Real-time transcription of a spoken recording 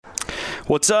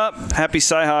What's up? Happy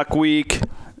Cyhawk Week,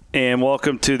 and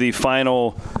welcome to the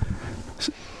final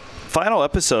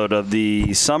episode of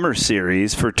the summer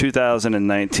series for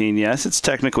 2019. Yes, it's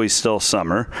technically still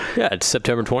summer. Yeah, it's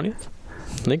September 20th.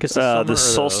 I think it's the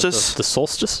solstice. The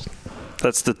solstice?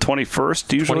 That's the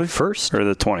 21st usually? 21st? Or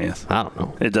the 20th? I don't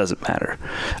know. It doesn't matter.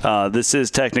 This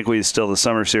is technically still the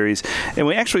summer series. And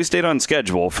we actually stayed on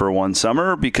schedule for one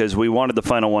summer because we wanted the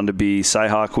final one to be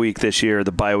Cyhawk Week this year,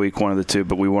 the bye week, one of the two,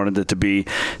 but we wanted it to be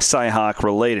Cyhawk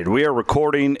related. We are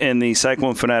recording in the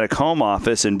Cyclone Fanatic home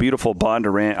office in beautiful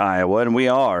Bondurant, Iowa, and we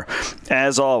are,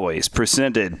 as always,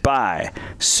 presented by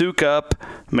Sukup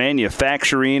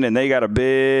Manufacturing, and they got a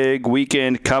big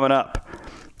weekend coming up.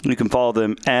 You can follow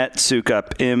them at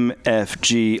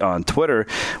SukupMFG on Twitter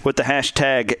with the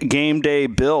hashtag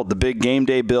GameDayBuild, the big Game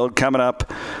Day build coming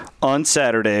up on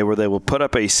Saturday, where they will put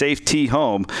up a safe tee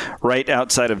home right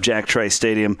outside of Jack Trice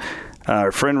Stadium.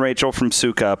 Our friend Rachel from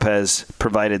Sukup has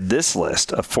provided this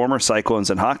list of former Cyclones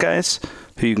and Hawkeyes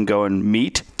who you can go and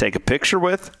meet, take a picture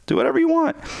with, do whatever you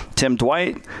want. Tim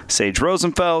Dwight, Sage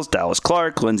Rosenfels, Dallas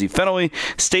Clark, Lindsey Fennelly,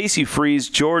 Stacy Freeze,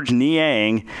 George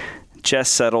Niang,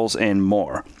 Jess Settles, and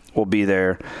more will be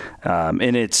there. And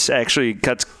it's actually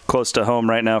cuts close to home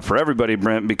right now for everybody,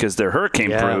 Brent, because they're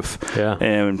hurricane-proof. Yeah.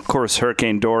 And, of course,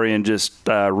 Hurricane Dorian just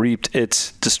reaped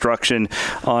its destruction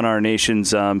on our nation's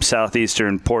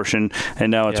southeastern portion, and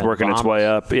now it's working its way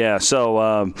up. Yeah,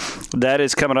 so that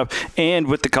is coming up. And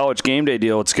with the College Game Day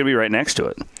deal, it's going to be right next to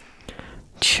it.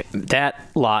 That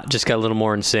lot just got a little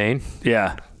more insane.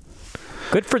 Yeah.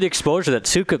 Good for the exposure that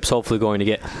Sukup's hopefully going to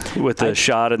get. With the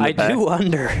shot in the back. I do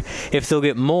wonder if they'll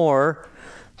get more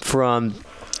from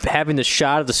having the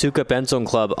shot of the Sukup End Zone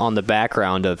Club on the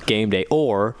background of Game Day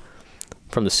or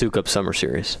from the Sukup Summer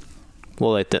Series.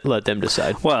 We'll let them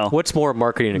decide. Well, what's more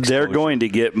marketing exposure? They're going to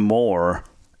get more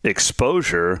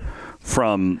exposure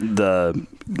from the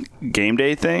Game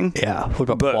Day thing. Yeah. What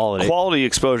about quality? Quality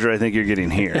exposure, I think you're getting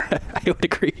here. I would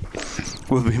agree.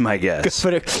 Would be my guess.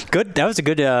 Good. That was a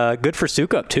good for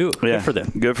Sukup too. Yeah, good for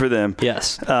them. Good for them.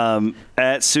 Yes.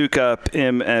 At Sukup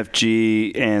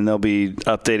MFG, and they'll be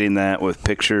updating that with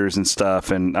pictures and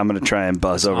stuff. And I'm going to try and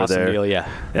buzz over awesome there, deal, yeah.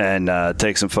 and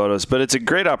take some photos. But it's a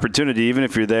great opportunity, even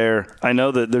if you're there. I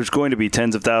know that there's going to be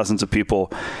tens of thousands of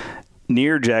people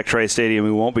near Jack Trice Stadium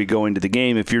who won't be going to the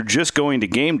game. If you're just going to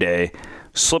Game Day,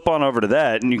 slip on over to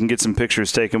that, and you can get some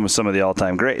pictures taken with some of the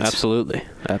all-time greats. Absolutely.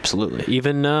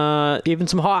 Even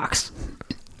some Hawks.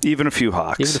 Even a few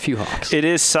Hawks. It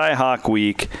is Cyhawk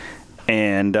Week,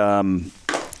 and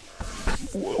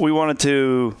we wanted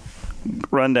to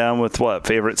run down with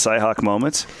favorite Cyhawk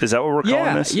moments. Is that what we're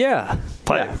calling this? Yeah.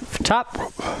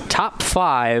 Top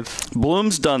 5.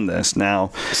 Bloom's done this now.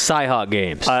 Cyhawk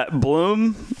games.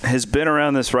 Bloom has been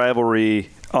around this rivalry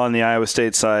on the Iowa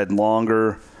State side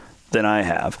longer than I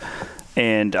have,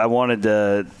 and I wanted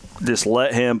to just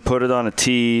let him put it on a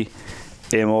tee,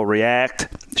 and we'll react,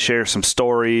 share some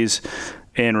stories,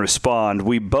 and respond.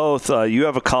 We both you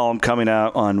have a column coming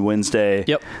out on Wednesday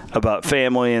about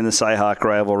family and the Cyhawk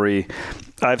rivalry.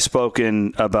 I've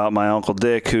spoken about my Uncle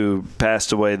Dick, who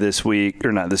passed away this week,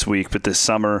 or not this week, but this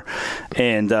summer,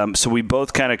 and so we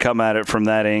both kind of come at it from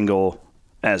that angle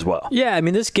as well. Yeah, I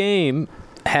mean, this game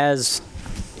has,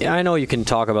 I know you can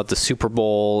talk about the Super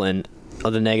Bowl and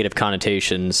the negative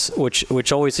connotations,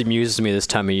 which always amuses me this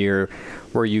time of year,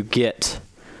 where you get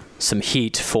some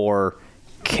heat for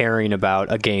caring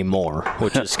about a game more,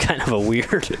 which is kind of a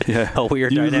weird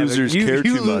dynamic. Losers care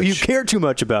too much. You care too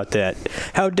much about that.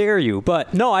 How dare you?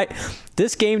 But no,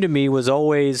 this game to me was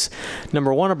always,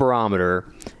 number one, a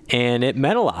barometer, and it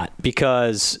meant a lot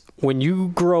because when you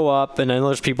grow up, and I know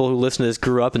there's people who listen to this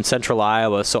grew up in central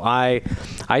Iowa, so I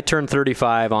turned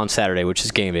 35 on Saturday, which is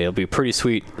game day. It'll be a pretty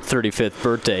sweet 35th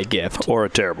birthday gift. Or a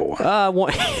terrible one.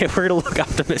 We're going to look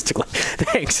optimistically.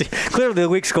 Thanks. Clearly the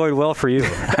week's going well for you.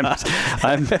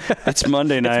 It's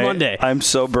Monday night. It's Monday. I'm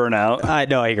so burnt out. I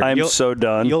know. I'm so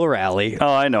done. You'll rally.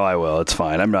 Oh, I know I will. It's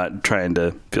fine. I'm not trying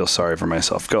to feel sorry for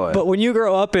myself. Go ahead. But when you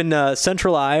grow up in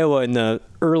central Iowa in the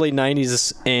early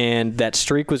 90s and that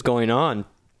streak was going on,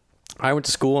 I went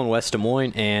to school in West Des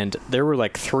Moines, and there were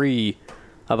like 3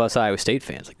 of us Iowa State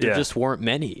fans. Like there just weren't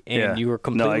many, and you were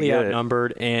completely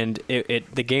outnumbered, and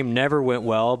the game never went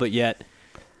well, but yet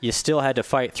you still had to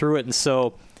fight through it. And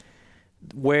so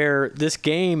where this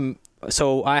game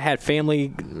so I had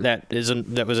family that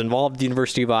was involved at the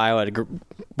University of Iowa.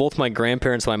 Both my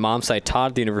grandparents on my mom's side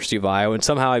taught at the University of Iowa, and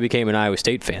somehow I became an Iowa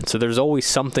State fan. So there's always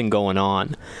something going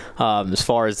on as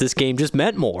far as this game just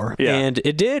meant more. Yeah. And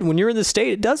it did. When you're in the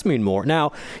state, it does mean more.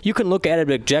 Now, you can look at it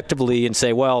objectively and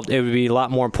say, well, it would be a lot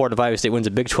more important if Iowa State wins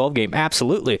a Big 12 game.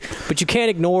 Absolutely. But you can't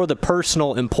ignore the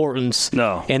personal importance.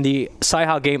 No. And the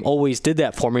Cyhawk game always did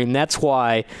that for me. And that's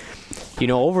why,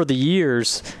 over the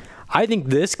years, I think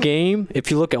this game, if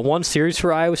you look at one series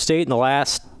for Iowa State in the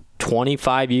last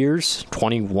 25 years,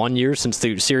 21 years since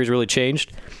the series really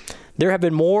changed, there have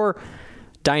been more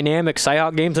dynamic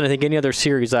Cyhawk games than I think any other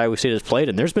series Iowa State has played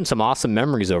in. There's been some awesome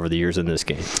memories over the years in this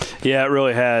game. Yeah, it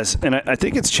really has. And I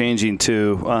think it's changing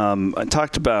too. I've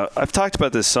talked about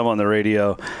this some on the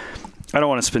radio. I don't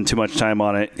want to spend too much time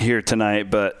on it here tonight,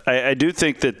 but I do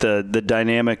think that the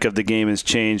dynamic of the game has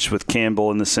changed with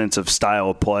Campbell in the sense of style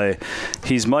of play.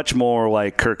 He's much more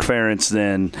like Kirk Ferentz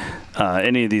than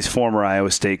any of these former Iowa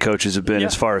State coaches have been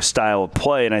as far as style of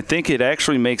play, and I think it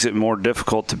actually makes it more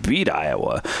difficult to beat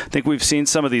Iowa. I think we've seen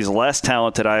some of these less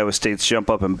talented Iowa States jump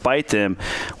up and bite them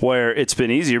where it's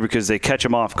been easier because they catch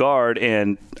them off guard,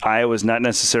 and Iowa's not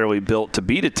necessarily built to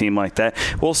beat a team like that.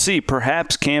 We'll see.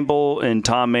 Perhaps Campbell and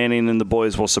Tom Manning and the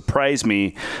boys will surprise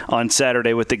me on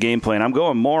Saturday with the game plan. I'm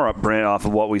going more up, Brent, off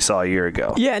of what we saw a year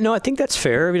ago. Yeah, no, I think that's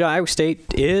fair. I mean, Iowa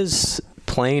State is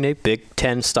playing a Big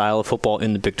Ten style of football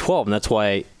in the Big 12, and that's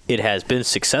why it has been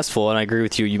successful. And I agree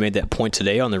with you. You made that point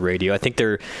today on the radio. I think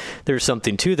there's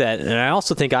something to that, and I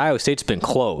also think Iowa State's been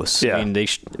close. Yeah. I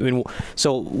mean,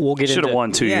 so we'll get into. Should have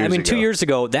won 2 years ago. I mean, 2 years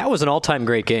ago, that was an all-time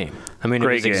great game. I mean, it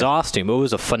was exhausting, but it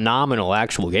was a phenomenal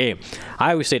actual game.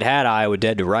 Iowa State had Iowa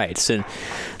dead to rights, and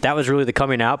that was really the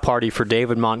coming out party for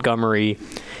David Montgomery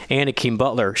and Akeem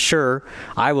Butler. Sure,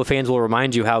 Iowa fans will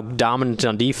remind you how dominant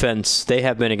on defense they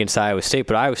have been against Iowa State,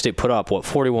 but Iowa State put up,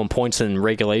 41 points in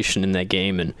regulation in that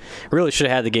game, and really should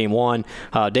have had the game won.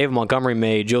 David Montgomery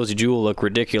made Josie Jewell look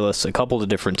ridiculous a couple of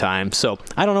different times. So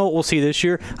I don't know what we'll see this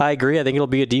year. I agree. I think it'll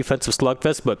be a defensive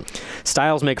slugfest, but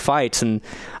styles make fights, and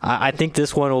I think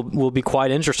this one will be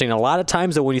quite interesting. A lot of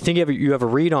times, though, when you think you have a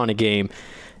read on a game,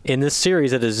 in this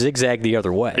series, it has zigzagged the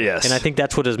other way. Yes. And I think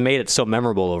that's what has made it so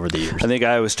memorable over the years. I think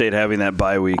Iowa State having that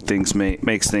bye week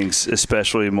makes things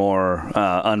especially more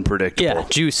unpredictable. Yeah,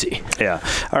 juicy. Yeah.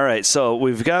 All right, so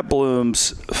we've got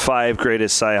Bloom's 5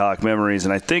 greatest Cyhawk memories,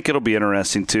 and I think it'll be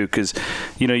interesting, too, because,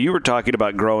 you were talking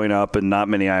about growing up and not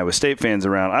many Iowa State fans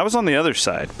around. I was on the other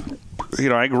side.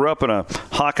 I grew up in a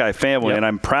Hawkeye family, and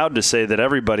I'm proud to say that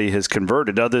everybody has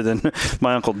converted other than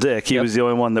my Uncle Dick. He was the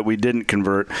only one that we didn't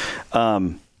convert.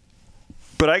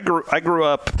 But I grew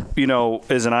up,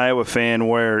 as an Iowa fan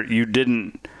where you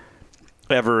didn't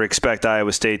ever expect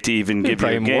Iowa State to even give you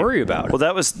a game. Worry about it. Well,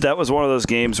 that was one of those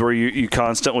games where you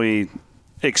constantly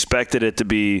expected it to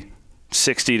be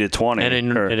 60-20.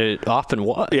 And it often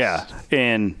was. Yeah,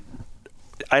 and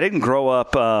I didn't grow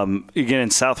up, again, in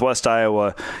southwest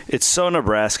Iowa. It's so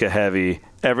Nebraska heavy.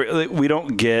 We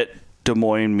don't get Des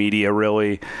Moines media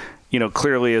really.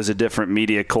 Clearly it was a different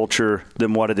media culture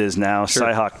than what it is now. Sure.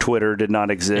 Cyhawk Twitter did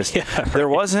not exist. Yeah, right. There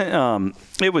wasn't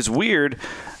it was weird.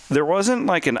 There wasn't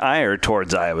like an ire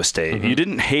towards Iowa State. Mm-hmm. You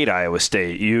didn't hate Iowa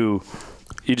State.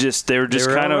 They were just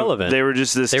kind irrelevant. of, they were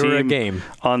just this team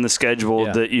on the schedule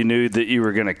that you knew that you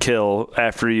were going to kill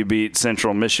after you beat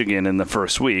Central Michigan in the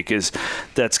first week.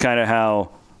 That's kind of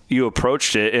how you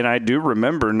approached it. And I do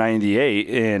remember 98,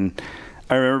 and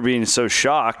I remember being so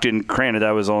shocked, and granted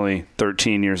I was only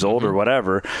 13 years old or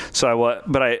whatever. So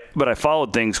but I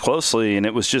followed things closely, and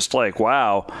it was just like,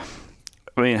 wow.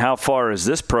 I mean, how far has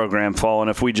this program fallen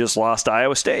if we just lost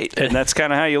Iowa State? And that's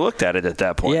kind of how you looked at it at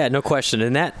that point. Yeah, no question.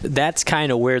 And that's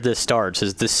kind of where this starts,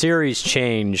 is the series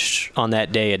changed on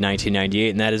that day in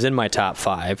 1998, and that is in my top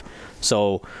 5.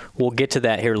 So we'll get to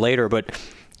that here later. But,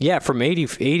 yeah, from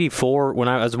 84, when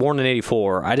I was born in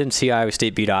 84, I didn't see Iowa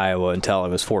State beat Iowa until I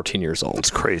was 14 years old. It's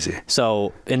crazy.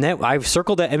 So, and that I've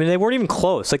circled that. I mean, they weren't even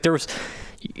close. Like, there was –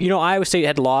 Iowa State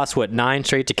had lost, 9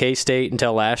 straight to K-State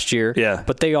until last year. Yeah.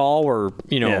 But they all were,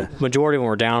 majority of them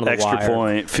were down to the wire. Extra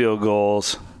point, field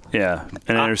goals. Yeah,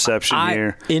 an interception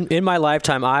here. In my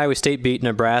lifetime, Iowa State beat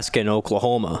Nebraska and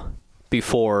Oklahoma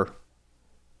before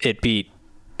it beat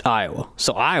Iowa.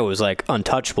 So Iowa was like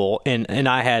untouchable. And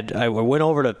I went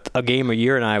over to a game a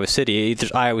year in Iowa City, either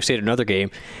Iowa State or another game,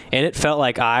 and it felt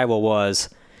like Iowa was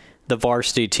the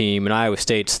varsity team and Iowa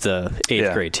State's the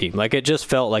 8th grade team. Like, it just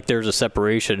felt like there's a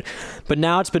separation. But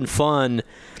now it's been fun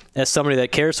as somebody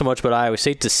that cares so much about Iowa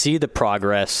State to see the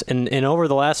progress. And over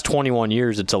the last 21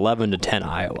 years, it's 11-10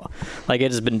 Iowa. Like,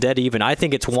 it has been dead even. I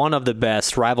think it's one of the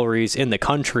best rivalries in the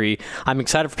country. I'm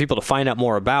excited for people to find out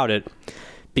more about it.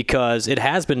 because it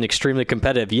has been extremely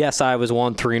competitive. Yes, Iowa's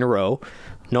won 3 in a row.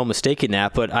 No mistaking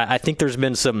that, but I think there's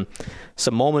been some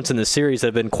moments in the series that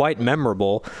have been quite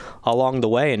memorable along the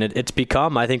way, and it's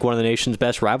become, I think, one of the nation's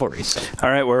best rivalries. All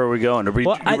right, where are we going?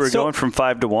 We're going from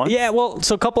 5 to 1? Yeah, well,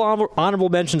 so a couple honorable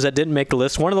mentions that didn't make the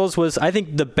list. One of those was, I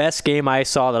think, the best game I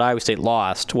saw that Iowa State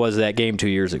lost was that game 2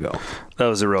 years ago. That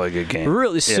was a really good game.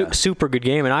 Really super good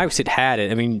game, and Iowa State had it.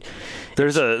 I mean,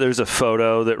 there's a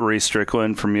photo that Reese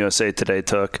Strickland from USA Today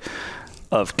took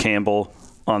of Campbell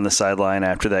on the sideline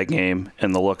after that game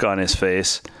and the look on his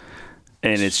face,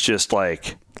 and it's just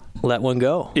like, let one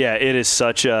go. Yeah, it's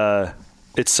such a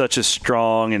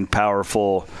strong and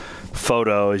powerful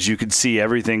photo, as you could see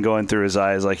everything going through his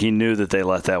eyes. Like, he knew that they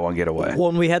let that one get away. Well,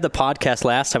 when we had the podcast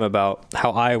last time about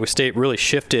how Iowa State really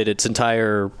shifted its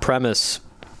entire premise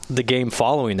the game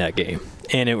following that game.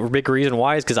 And a big reason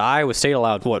why is because Iowa State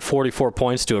allowed, 44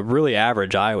 points to a really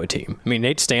average Iowa team. I mean,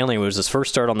 Nate Stanley was his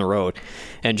first start on the road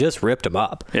and just ripped him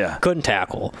up. Yeah. Couldn't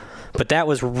tackle. But that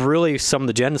was really some of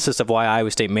the genesis of why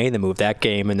Iowa State made the move, that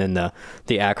game and then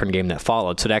the Akron game that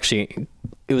followed. So it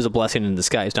was a blessing in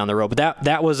disguise down the road. But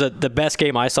that was the best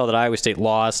game I saw that Iowa State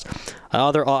lost.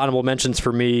 Other honorable mentions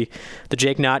for me, the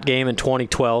Jake Knott game in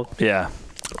 2012. Yeah.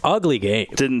 Ugly game.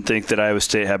 Didn't think that Iowa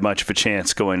State had much of a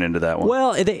chance going into that one.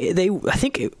 Well, I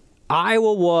think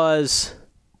Iowa was.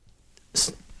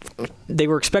 They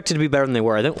were expected to be better than they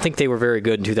were. I don't think they were very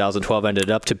good in 2012. Ended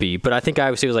up to be, but I think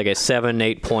Iowa State was like a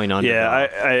 7-8 point under.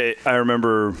 Yeah, I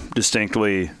remember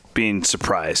distinctly being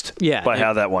surprised by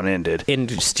how that one ended. And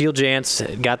Steele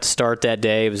Jantz got to start that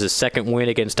day. It was his second win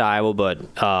against Iowa, but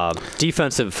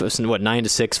defensive,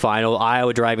 9-6 final.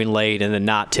 Iowa driving late, and then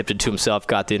Knott tipped it to himself,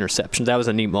 got the interception. That was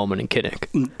a neat moment in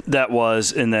Kinnick. That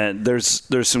was, and then there's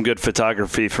some good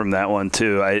photography from that one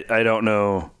too. I don't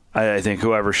know. I think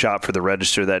whoever shot for the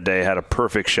Register that day had a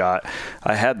perfect shot.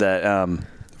 I had that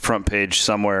front page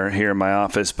somewhere here in my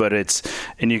office,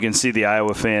 and you can see the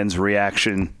Iowa fans'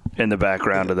 reaction in the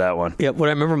background of that one. Yeah, what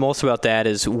I remember most about that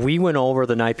is we went over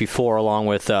the night before along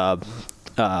with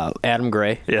Adam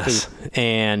Gray, yes,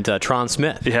 and Tron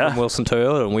Smith from Wilson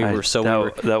Toyota,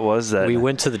 and we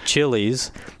went to the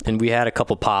Chili's and we had a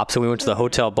couple pops, and we went to the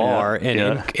hotel bar,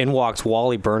 and in walks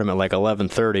Wally Burnham at like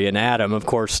 11:30, and Adam, of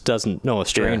course, doesn't know a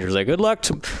stranger. He's like, good luck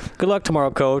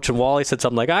tomorrow, coach. And Wally said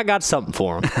something like, I got something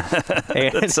for him.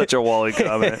 That's such a Wally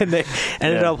comment. And they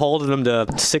ended up holding them to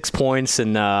 6 points,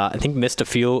 and I think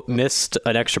missed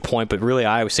an extra point, but really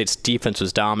Iowa State's defense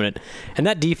was dominant, and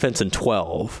that defense in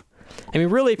 12. I mean,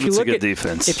 really, if you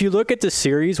look at the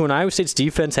series, when Iowa State's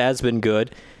defense has been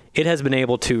good, it has been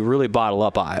able to really bottle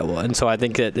up Iowa. And so I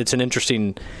think that it's an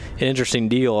interesting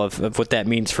deal of what that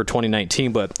means for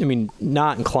 2019. But, I mean,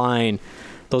 Knott and Klein,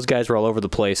 those guys were all over the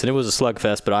place. And it was a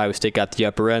slugfest, but Iowa State got the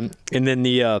upper end. And then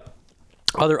the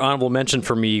other honorable mention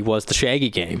for me was the Shaggy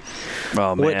game.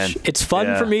 Oh, man. Which it's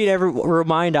fun for me to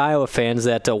remind Iowa fans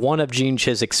that one of Gene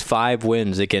Chiswick's 5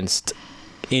 wins against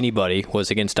anybody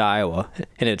was against Iowa,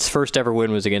 and its first ever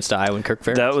win was against Iowa and Kirk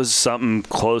Ferentz. That was something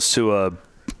close to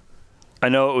I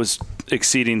know it was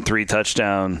exceeding 3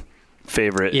 touchdown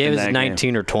favorite. Yeah, it in was that 19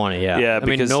 game. or 20. Yeah, yeah. I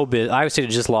mean, Iowa State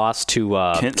had just lost to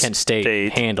Kent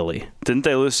State handily. Didn't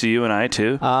they lose to UNI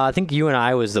too? I think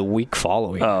UNI was the week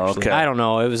following. Oh, actually. okay. I don't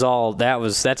know. It was all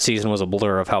that season was a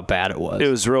blur of how bad it was. It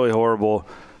was really horrible.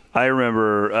 I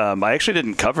remember I actually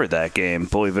didn't cover that game,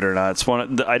 believe it or not.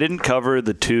 I didn't cover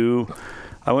the 2.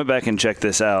 I went back and checked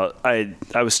this out. I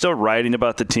was still writing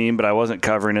about the team, but I wasn't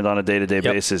covering it on a day-to-day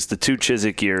basis. The 2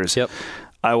 Chiswick years,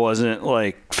 I wasn't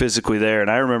physically there, and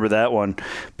I remember that one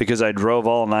because I drove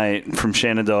all night from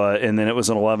Shenandoah, and then it was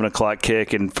an 11 o'clock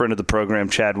kick. And friend of the program,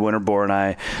 Chad Winterbore, and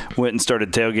I went and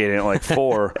started tailgating at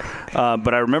 4.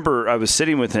 But I remember I was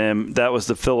sitting with him. That was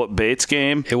the Philip Bates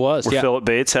game. It was, where Philip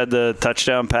Bates had the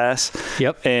touchdown pass.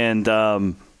 Yep,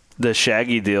 and. The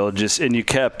Shaggy deal, and you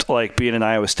kept being an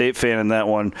Iowa State fan in that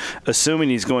one, assuming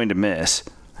he's going to miss,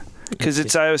 because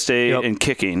it's Iowa State and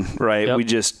kicking, right?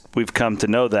 Yep. We've come to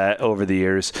know that over the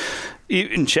years.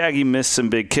 Even Shaggy missed some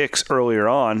big kicks earlier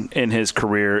on in his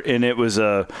career, and that was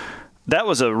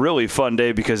a really fun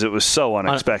day because it was so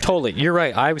unexpected. Totally, you're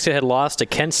right. Iowa State had lost to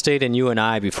Kent State and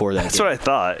UNI before that. That's what I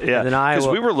thought. Yeah, because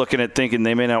we were looking at thinking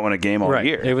they may not win a game all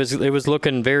year. It was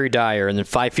looking very dire, and then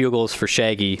 5 field goals for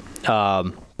Shaggy.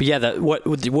 But yeah, what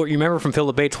you remember from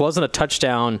Philip Bates wasn't a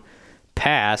touchdown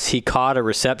pass. He caught a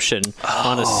reception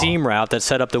on a seam route that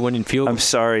set up the winning field goal. I'm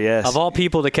sorry, yes. Of all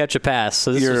people to catch a pass.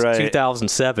 So this was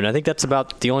 2007. I think that's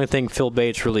about the only thing Phil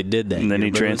Bates really did that year. And then he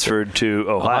transferred to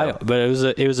Ohio. But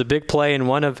it was a big play, and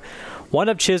one of One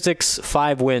of Chiswick's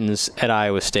 5 wins at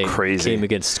Iowa State came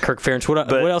against Kirk Ferentz. What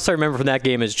else I remember from that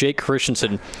game is Jake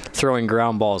Christensen throwing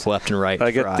ground balls left and right.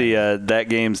 I got that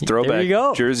game's throwback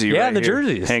jersey. Yeah, right the here,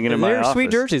 jerseys hanging in my office. They're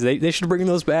sweet jerseys. They should bring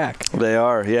those back. They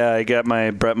are. Yeah, I got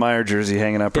my Brett Meyer jersey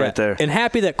hanging up right there. And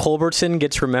happy that Culbertson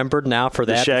gets remembered now for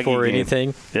that before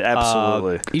anything. Yeah,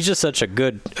 absolutely. He's just such a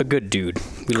good dude.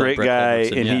 Great guy,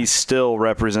 and he still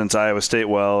represents Iowa State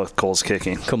well with Cole's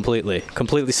kicking. Completely.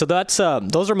 So that's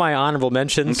those are my honorable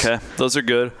mentions. Okay, those are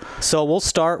good. So we'll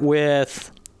start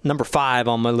with number 5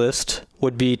 on my list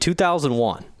would be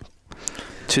 2001.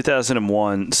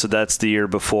 2001, so that's the year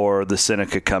before the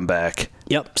Seneca comeback.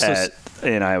 Yep.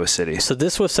 In Iowa City. So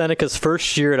this was Seneca's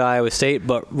first year at Iowa State,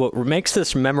 but what makes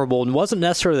this memorable wasn't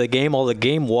necessarily the game, although the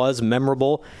game was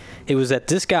memorable. It was that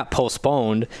this got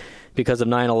postponed because of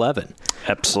 9/11.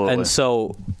 Absolutely. And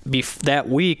so that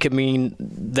week,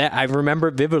 I remember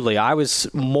it vividly. I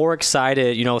was more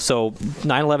excited, so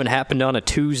 9/11 happened on a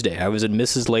Tuesday. I was in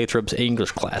Mrs. Lathrop's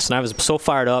English class, and I was so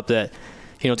fired up that,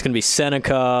 it's going to be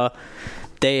Seneca.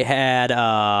 They had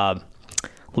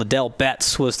Liddell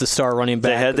Betts was the star running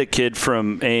back. They had the kid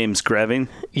from Ames, Greving.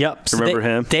 Yep. So remember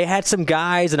him? They had some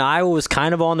guys, and Iowa was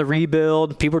kind of on the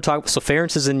rebuild. People were talking. So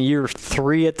Ferentz is in year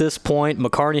 3 at this point.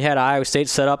 McCartney had Iowa State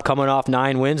set up, coming off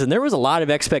 9 wins, and there was a lot of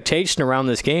expectation around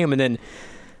this game. And then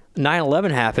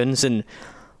 9/11 happens, and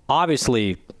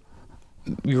obviously,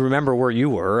 you remember where you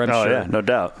were. I'm sure. Yeah, no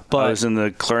doubt. But I was in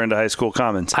the Clarinda High School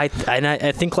Commons. I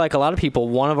think, like a lot of people,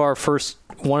 one of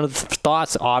the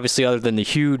thoughts, obviously, other than the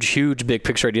huge big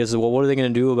picture ideas, is, well, what are they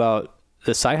going to do about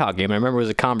the Cyhawk game? I remember it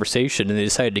was a conversation, and they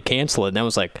decided to cancel it, and that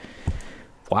was like,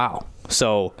 wow.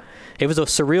 So it was a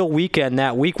surreal weekend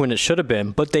that week when it should have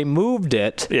been, but they moved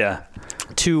it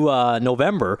to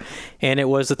November, and it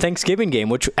was the Thanksgiving game,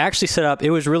 which actually set up. It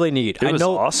was really neat. It was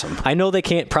awesome. I know they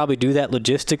can't probably do that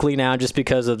logistically now just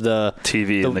because of the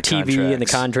TV and the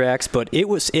contracts, but it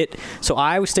was it. So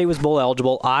Iowa State was bowl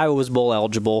eligible, Iowa was bowl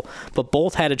eligible, but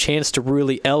both had a chance to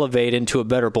really elevate into a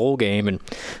better bowl game. And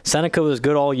Seneca was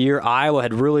good all year. Iowa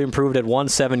had really improved, had won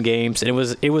 7 games, and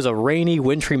it was a rainy,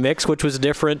 wintry mix, which was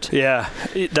different. Yeah,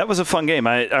 that was a fun game.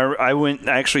 I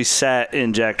actually sat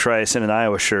in Jack Trice in an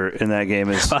Iowa shirt in that game.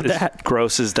 As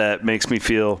gross as that makes me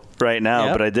feel right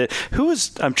now, but I did.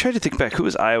 I'm trying to think back. Who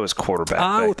was Iowa's quarterback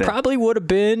back then? Probably would have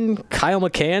been Kyle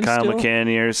McCann. McCann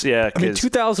years, yeah.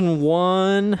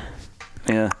 2001.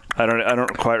 Yeah, I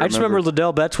don't quite remember. I just remember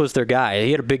Liddell Betts was their guy.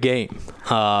 He had a big game,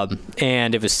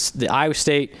 and it was the Iowa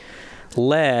State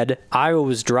led. Iowa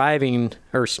was driving,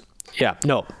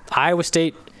 Iowa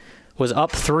State was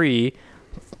up 3.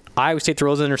 Iowa State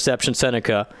throws an interception.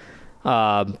 Seneca.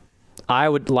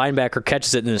 Iowa linebacker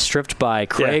catches it and is stripped by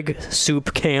Craig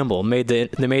Soup Campbell. They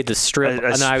made the strip,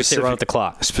 and Iowa State run out the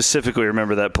clock. Specifically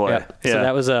remember that play. Yeah. So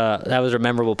that was a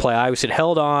memorable play. Iowa State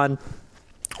held on,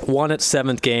 won its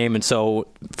 7th game, and so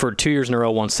for 2 years in a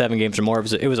row, won 7 games or more.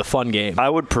 It was a fun game. I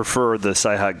would prefer the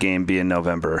Cyhawk game be in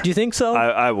November. Do you think so?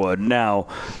 I would. Now,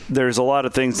 there's a lot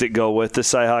of things that go with the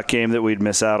Cyhawk game that we'd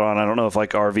miss out on. I don't know if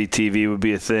like RVTV would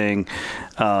be a thing,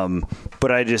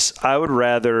 but I would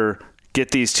rather get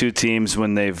these 2 teams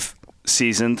when they've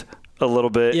seasoned a little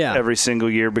bit every single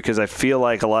year, because I feel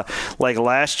like like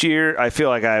last year, I feel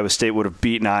like Iowa State would have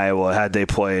beaten Iowa had they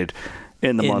played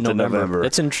in the month of November.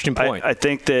 That's an interesting point. I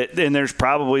think that, and there's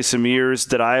probably some years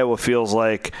that Iowa feels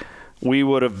like we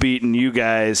would have beaten you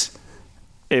guys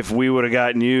if we would have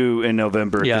gotten you in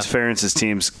November, because Ferentz's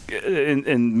teams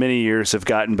in many years have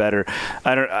gotten better.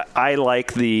 I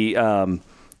like the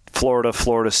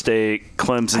Florida State,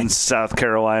 Clemson, South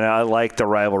Carolina. I like the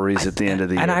rivalries at the end of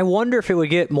the year. And I wonder if it would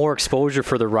get more exposure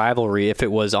for the rivalry if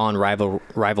it was on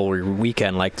rivalry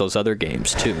weekend like those other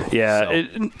games too. Yeah,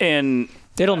 and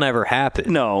it'll never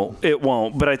happen. No, it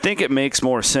won't. But I think it makes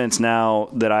more sense now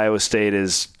that Iowa State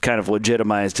has kind of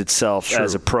legitimized itself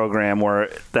as a program, where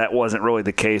that wasn't really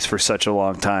the case for such a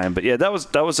long time. But yeah, that was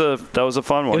a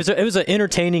fun one. It was an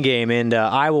entertaining game, and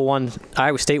Iowa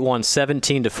State won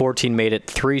 17-14, made it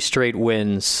 3 straight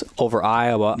wins over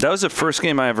Iowa. That was the first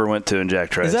game I ever went to in Jack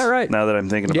Trice. Is that right? Now that I'm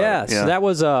thinking about it. Yeah, so that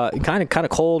was kind of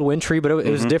cold, wintry, but it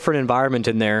was a different environment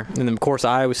in there. And then of course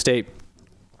Iowa State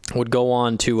would go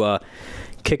on to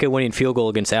kick a winning field goal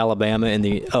against Alabama in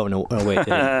the I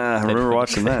remember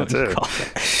watching that too.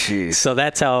 Jeez. So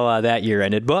that's how that year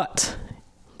ended. But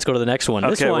let's go to the next one.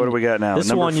 Okay, what do we got now? This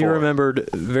Number one 4. You remembered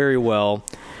very well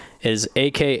is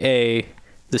AKA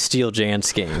the Steel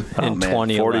Giants game in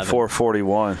 2011.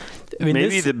 44-41. I mean,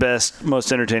 maybe the best,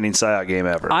 most entertaining Cyhawk game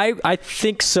ever. I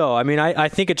think so. I mean, I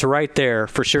think it's right there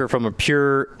for sure from a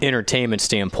pure entertainment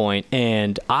standpoint.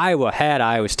 And Iowa had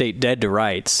Iowa State dead to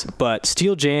rights, but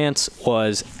Steel Giants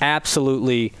was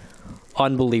absolutely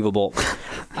unbelievable.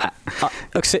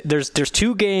 There's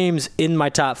two games in my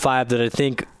top 5 that I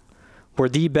think were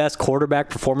the best quarterback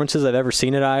performances I've ever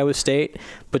seen at Iowa State,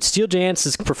 but Steele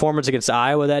Jantz's performance against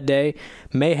Iowa that day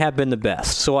may have been the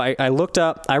best. So I looked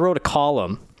up, I wrote a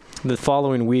column the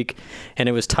following week, and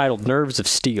it was titled "Nerves of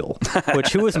Steel," which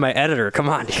who was my editor? Come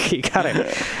on, you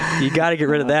gotta get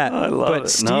rid of that. I love it.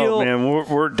 Steel, no, man,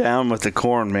 we're down with the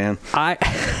corn, man.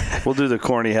 We'll do the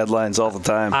corny headlines all the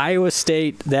time. Iowa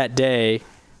State that day,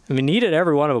 I mean, needed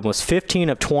every one of them, was 15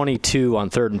 of 22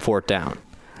 on 3rd and 4th down.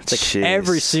 It's like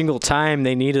every single time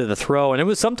they needed a throw, and it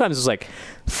was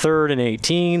 3rd and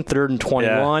 18, 3rd and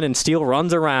 21, and Steele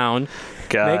runs around,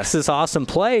 makes this awesome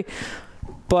play.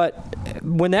 But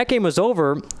when that game was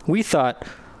over, we thought,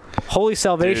 holy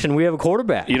salvation, we have a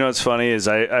quarterback. You know what's funny is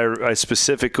I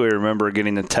specifically remember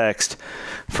getting a text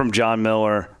from John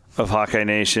Miller of Hawkeye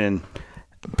Nation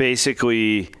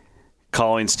basically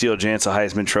calling Steele Jantz a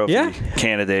Heisman Trophy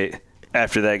candidate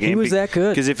after that game. He was that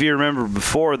good. Because if you remember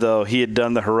before, though, he had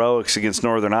done the heroics against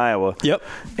Northern Iowa. Yep.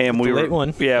 And we late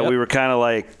one. Yeah, we were kind of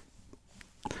like,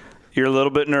 you're a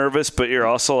little bit nervous, but you're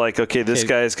also like, okay, this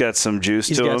guy's got some juice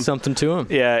to him. He's got something to him.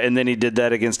 Yeah, and then he did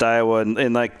that against Iowa,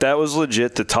 and like that was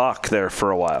legit the talk there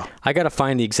for a while. I got to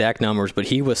find the exact numbers, but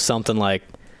he was something like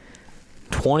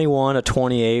 21 of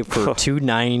 28 for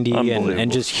 290 and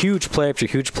just huge play after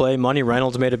huge play. Money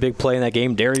Reynolds made a big play in that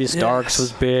game. Darius Starks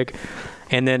was big.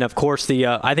 And then, of course,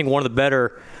 I think one of the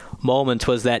better moments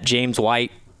was that James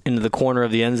White into the corner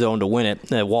of the end zone to win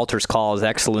it. Walter's call is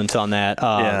excellent on that.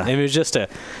 And it was just it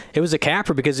was a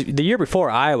capper because the year before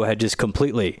Iowa had just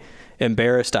completely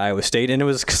embarrassed Iowa State, and it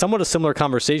was somewhat a similar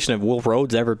conversation of will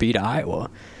Rhodes ever beat Iowa?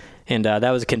 And that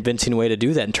was a convincing way to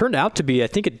do that, and turned out to be, I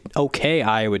think, an okay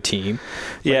Iowa team.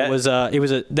 But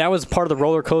that was part of the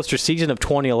roller coaster season of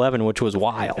 2011, which was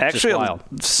wild. Actually,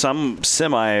 some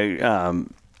semi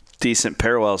decent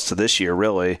parallels to this year,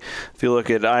 really. If you look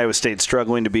at Iowa State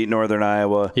struggling to beat Northern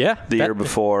Iowa the year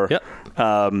before,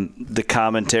 the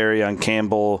commentary on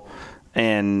Campbell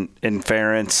and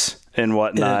Ferentz and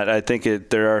whatnot, I think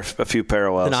there are a few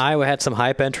parallels. And Iowa had some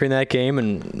hype entering that game,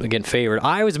 and again, favored.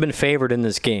 Iowa's been favored in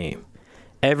this game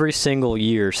every single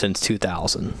year since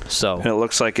 2000. And it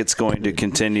looks like it's going to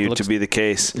continue to be the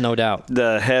case. No doubt.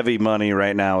 The heavy money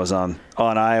right now is on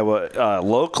Iowa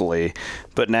locally,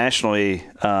 but nationally,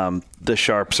 the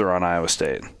sharps are on Iowa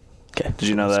State. Okay. Did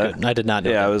you know that? Good. I did not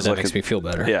know that. That makes me feel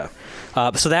better. Yeah.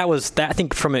 So that was that. I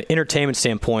think from an entertainment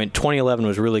standpoint, 2011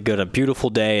 was really good. A beautiful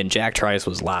day, and Jack Trice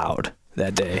was loud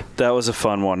that day. That was a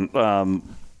fun one.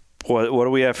 What do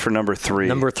we have for number 3?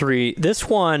 Number 3. This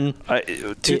one,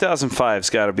 2005's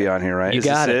got to be on here, right? You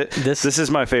got it. This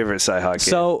is my favorite Cyhawk game.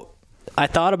 So I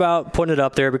thought about putting it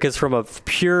up there because from a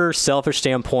pure selfish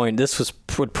standpoint, this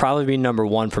would probably be number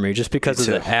 1 for me just because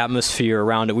of the atmosphere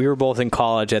around it. We were both in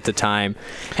college at the time,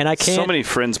 and I can't. So many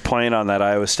friends playing on that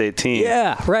Iowa State team.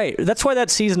 Yeah, right. That's why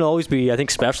that season will always be, I think,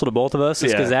 special to both of us.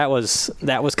 Is because that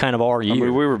was kind of our year. I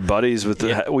mean, we were buddies with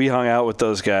we hung out with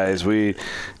those guys.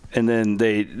 And then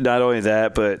they, not only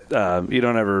that, but you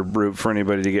don't ever root for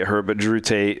anybody to get hurt, but Drew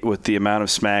Tate, with the amount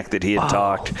of smack that he had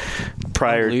talked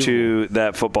prior to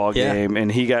that football game,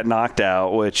 and he got knocked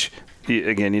out, which,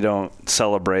 again, you don't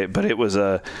celebrate, but it was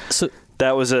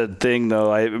that was a thing,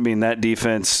 though. I mean, that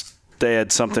defense, they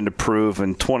had something to prove,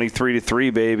 and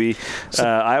 23-3, baby.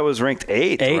 I was ranked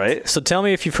 8th, right? So tell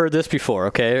me if you've heard this before,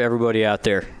 okay, everybody out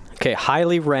there. Okay,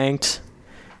 highly ranked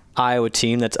Iowa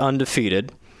team that's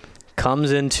undefeated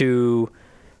comes into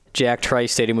Jack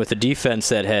Trice Stadium with a defense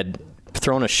that had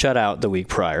thrown a shutout the week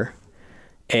prior,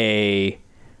 a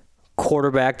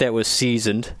quarterback that was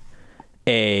seasoned,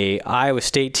 a Iowa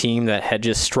State team that had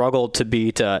just struggled to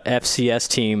beat a FCS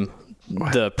team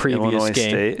the previous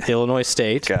game, Illinois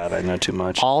State. God, I know too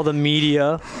much. All the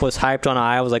media was hyped on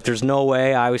Iowa. Was like, there's no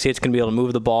way Iowa State's going to be able to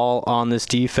move the ball on this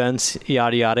defense,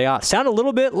 yada, yada, yada. Sound a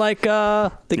little bit like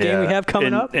the game we have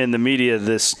coming up. And the media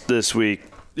this week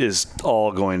is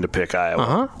all going to pick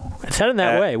Iowa. It's heading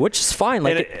that way, which is fine.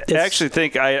 I actually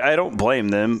think I don't blame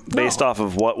them based off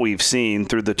of what we've seen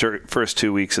through the first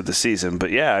 2 weeks of the season.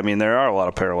 But, yeah, I mean, there are a lot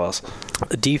of parallels.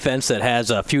 A defense that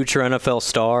has a future NFL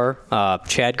star,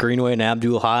 Chad Greenway and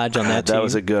Abdul Hodge on that team. That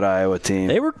was a good Iowa team.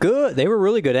 They were good. They were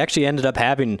really good. Actually ended up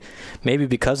having, maybe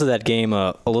because of that game,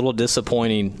 a little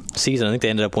disappointing season. I think they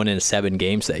ended up winning 7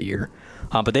 games that year.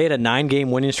 But they had a 9-game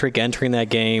winning streak entering that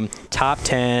game, top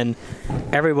 10.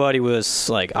 Everybody was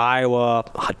like Iowa.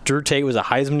 Drew Tate was a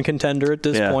Heisman contender at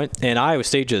this point, and Iowa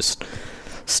State just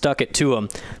stuck it to him.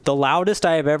 The loudest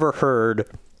I have ever heard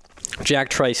Jack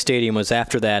Trice Stadium was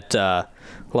after that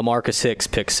LaMarcus Hicks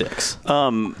pick 6.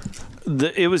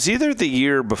 It was either the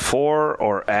year before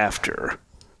or after.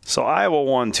 So Iowa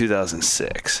won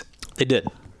 2006. They did.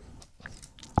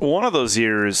 One of those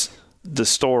years, the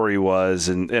story was,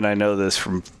 and I know this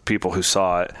from people who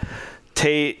saw it,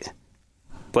 Tate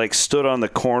stood on the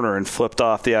corner and flipped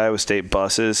off the Iowa State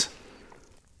buses.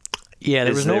 Yeah,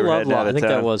 there was no love lost. I think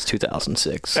that was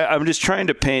 2006. I'm just trying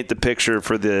to paint the picture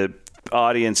for the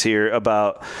audience here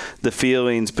about the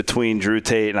feelings between Drew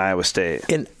Tate and Iowa State.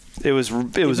 And it was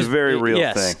a very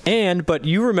real thing. But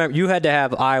you remember, you had to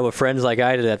have Iowa friends like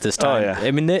I did at this time. Oh, yeah.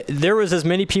 I mean, there was as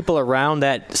many people around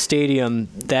that stadium,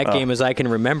 that game, as I can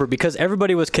remember, because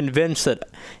everybody was convinced that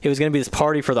it was going to be this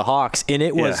party for the Hawks, and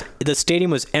it was the stadium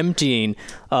was emptying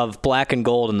of black and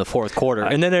gold in the fourth quarter.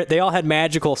 And then they all had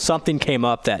magical something came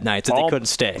up that night, so they couldn't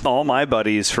stay. All my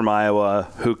buddies from Iowa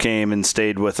who came and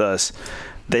stayed with us,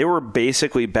 they were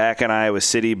basically back in Iowa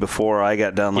City before I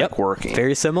got done working.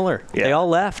 Very similar. Yeah. They all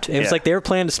left. It was like they were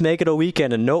planning to make it a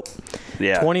weekend, and nope.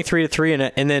 Yeah.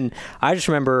 23-3, and then I just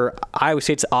remember Iowa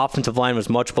State's offensive line was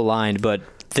much maligned, but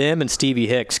them and Stevie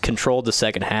Hicks controlled the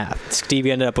second half.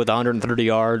 Stevie ended up with 130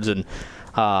 yards, and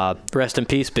rest in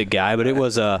peace, big guy. But it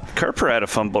was Kerper had a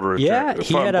fumble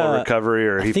recovery,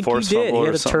 or I think forced he did. fumble. He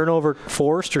had a turnover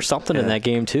forced or something in that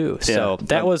game too. So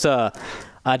that was a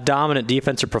dominant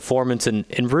defensive performance and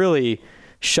really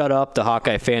shut up the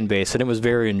Hawkeye fan base, and it was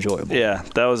very enjoyable. Yeah,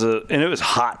 and it was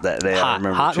hot that day. I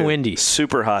remember hot and windy,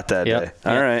 super hot that day.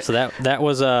 All right, so that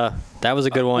was a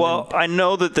good one. Well, I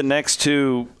know that the next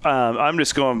two, I'm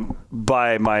just going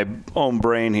by my own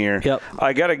brain here. Yep.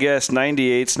 I gotta guess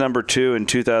 98's number 2 and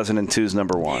 2002's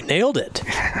number 1. You nailed it.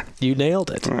 You nailed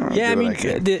it. Yeah, I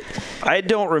mean, I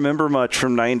don't remember much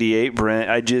from 98, Brent.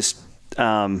 I just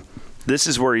this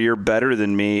is where you're better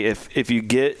than me. If you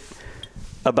get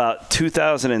about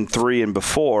 2003 and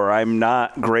before, I'm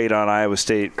not great on Iowa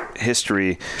State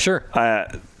history. Sure.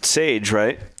 Sage,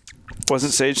 right?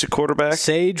 Wasn't Sage the quarterback?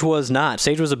 Sage was not.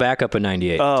 Sage was a backup in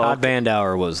 98. Todd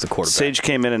Bandauer was the quarterback. Sage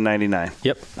came in 99.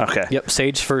 Yep. Okay. Yep.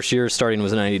 Sage's first year starting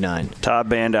was in 99. Todd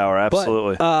Bandauer,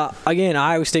 absolutely. But, again,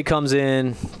 Iowa State comes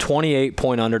in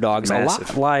 28-point underdogs. Massive.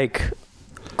 A lot like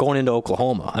going into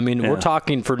Oklahoma. I mean, we're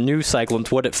talking for news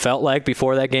cycles, what it felt like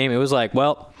before that game. It was like,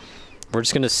 well, we're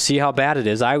just going to see how bad it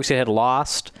is. Iowa State had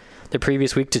lost the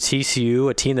previous week to TCU,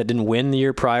 a team that didn't win the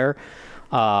year prior.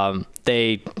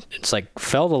 It's like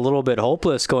felt a little bit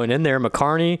hopeless going in there.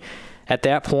 McCarney at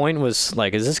that point was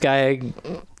like, is this guy,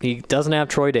 he doesn't have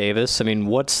Troy Davis. I mean,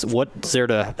 what's there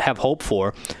to have hope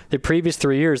for? The previous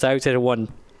 3 years, Iowa State had won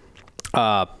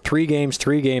 3 games,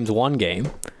 1 game.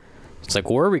 It's like,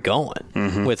 where are we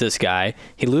going with this guy?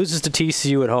 He loses to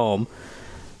TCU at home.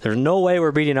 There's no way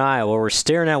we're beating Iowa. We're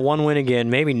staring at 1 win again,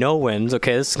 maybe no wins.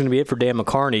 Okay, this is going to be it for Dan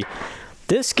McCarney.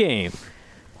 This game,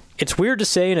 it's weird to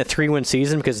say in a 3-win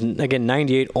season because, again,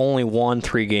 98 only won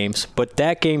 3 games. But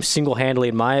that game single-handedly,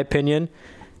 in my opinion,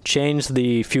 changed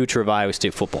the future of Iowa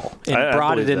State football and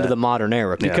brought it into the modern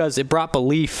era because it brought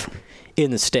belief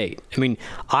in the state. I mean,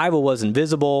 Iowa was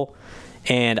invisible,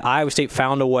 and Iowa State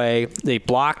found a way. They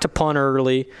blocked a punt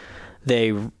early.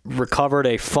 They recovered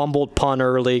a fumbled punt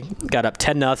early, got up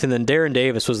 10-0. Then Darren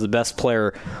Davis was the best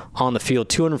player on the field,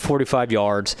 245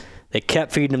 yards. They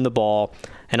kept feeding him the ball,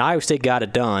 and Iowa State got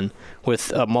it done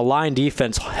with a maligned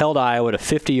defense, held Iowa to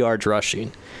 50 yards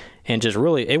rushing. And just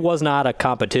really, it was not a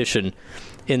competition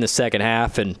in the second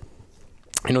half. And,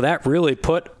 that really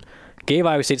gave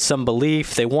Iowa State some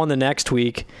belief. They won the next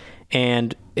week,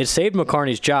 and it saved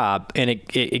McCarney's job, and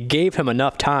it gave him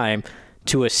enough time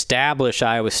to establish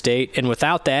Iowa State. And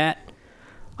without that,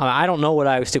 I don't know what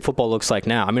Iowa State football looks like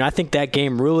now. I mean, I think that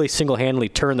game really single-handedly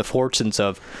turned the fortunes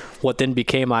of what then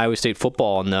became Iowa State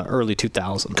football in the early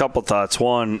 2000s. Couple thoughts.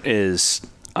 One is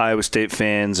Iowa State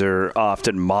fans are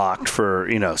often mocked for,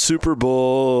 Super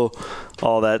Bowl,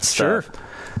 all that stuff. Sure.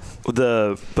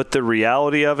 But the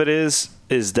reality of it is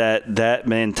that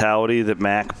mentality that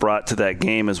Mac brought to that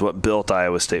game is what built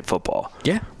Iowa State football.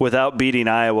 Yeah. Without beating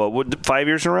Iowa, 5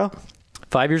 years in a row?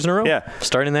 5 years in a row? Yeah.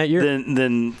 Starting that year?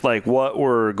 Then what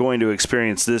we're going to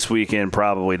experience this weekend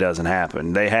probably doesn't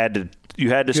happen. You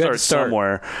had to start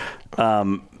somewhere.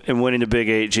 And winning the Big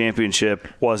 8 championship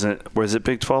was it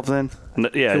Big 12 then?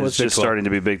 Yeah, it was just starting to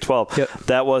be Big 12. Yep.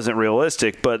 That wasn't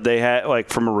realistic, but they had,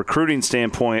 from a recruiting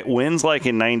standpoint, wins like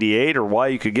in 98 or why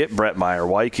you could get Brett Meyer,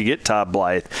 why you could get Todd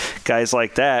Blythe, guys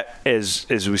like that as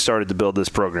we started to build this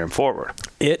program forward.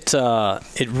 It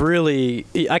really,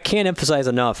 I can't emphasize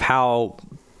enough how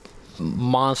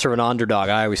monster of an underdog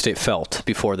Iowa State felt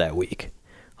before that week.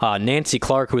 Nancy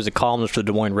Clark, who was a columnist for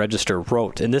the Des Moines Register,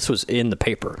 wrote, and this was in the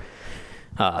paper,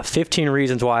 15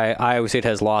 reasons why Iowa State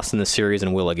has lost in this series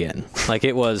and will again. Like,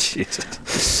 it was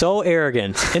so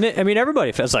arrogant. And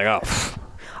everybody feels like,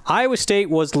 Iowa State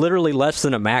was literally less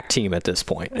than a MAC team at this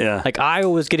point. Yeah. Like Iowa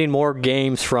was getting more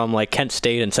games from like Kent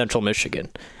State and Central Michigan.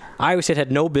 Iowa State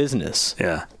had no business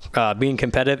being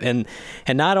competitive. And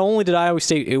not only did Iowa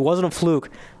State, it wasn't a fluke,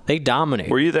 they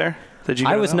dominated. Were you there? Did you?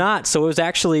 I was not. So it was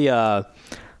actually, I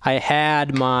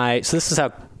had my, so this is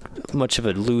how much of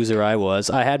a loser I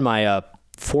was. I had my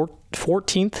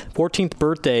 14th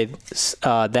birthday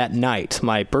that night,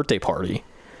 my birthday party.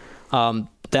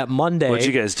 That Monday. What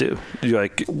did you guys do? Did you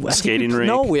like skating rink?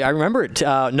 No, I remember it.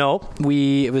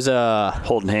 It was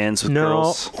holding hands with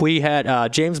girls. No, we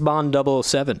had James Bond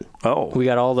 007. Oh. We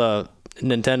got all the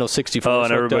Nintendo 64. Oh,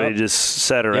 and everybody just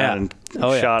sat around and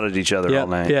shot at each other all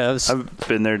night. Yeah, I've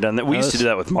been there, done that. We used to do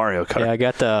that with Mario Kart. Yeah, I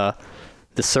got the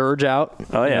Surge out.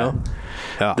 Oh, yeah.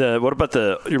 Yeah. What about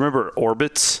you remember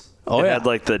Orbits? Oh, it had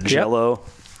like the Jello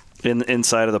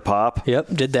inside of the pop. Yep,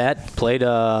 did that. Played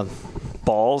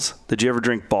Balls. Did you ever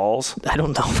drink Balls? I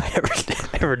don't know if I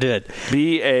ever did.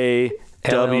 BAWLZ.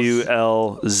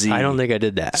 I don't think I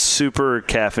did that. Super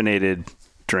caffeinated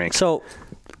drink. So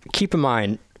keep in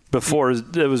mind,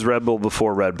 it was Red Bull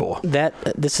before Red Bull.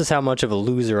 This is how much of a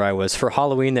loser I was. For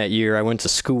Halloween that year, I went to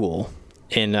school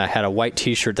and I had a white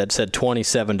T-shirt that said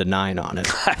 27-9 on it.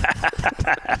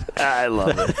 I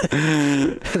love it.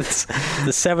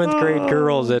 The 7th grade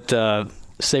girls at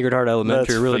Sacred Heart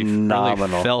Elementary really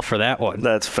fell for that one.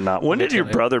 That's phenomenal. When did your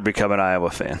brother become an Iowa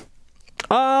fan?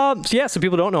 So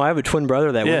people don't know I have a twin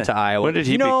brother that went to Iowa. When did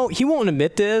he? He won't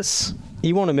admit this.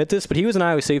 But he was an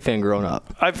Iowa State fan growing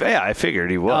up. I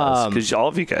figured he was because all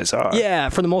of you guys are. Yeah,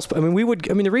 for the most part. I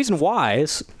mean, the reason why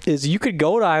is you could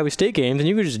go to Iowa State games and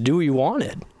you could just do what you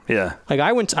wanted. Yeah. Like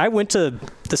I went to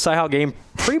the Cy-Hawk game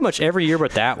pretty much every year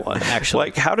but that one, actually.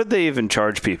 Like, how did they even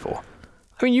charge people?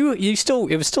 I mean, it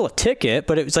was still a ticket,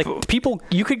 but it was like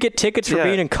you could get tickets for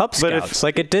being in Cub Scouts.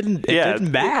 It didn't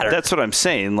matter. That's what I'm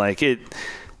saying. Like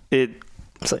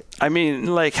I mean,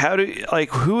 like,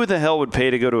 who the hell would pay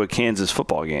to go to a Kansas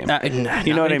football game?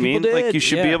 You know what I mean? Like, you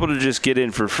should be able to just get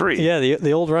in for free. Yeah,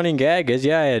 the old running gag is,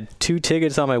 I had 2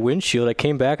 tickets on my windshield. I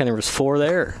came back and there was 4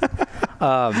 there.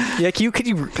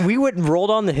 We went and rolled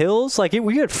on the hills.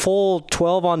 We had full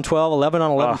 12-on-12,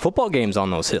 11-on-11 football games on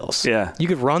those hills. Yeah. You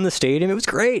could run the stadium. It was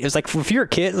great. It was like, if you're a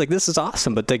kid, this is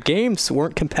awesome. But the games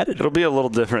weren't competitive. It'll be a little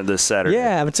different this Saturday.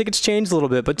 Yeah, I think it's changed a little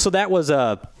bit. But so that was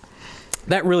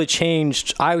that really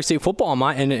changed Iowa State football.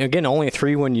 And again, only a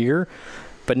 3-1 year,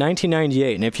 but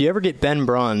 1998. And if you ever get Ben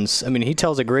Bruns, I mean, he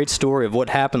tells a great story of what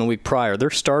happened the week prior. One of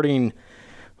their starting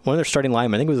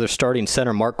linemen, I think it was their starting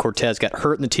center, Mark Cortez, got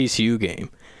hurt in the TCU game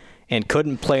and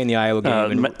couldn't play in the Iowa game.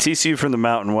 TCU from the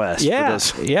Mountain West. Yeah,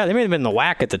 they may have been in the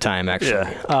WAC at the time, actually.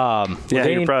 Yeah,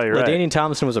 you're probably right. LaDainian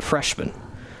Thompson was a freshman.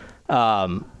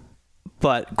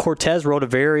 But Cortez wrote a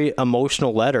very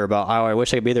emotional letter about how I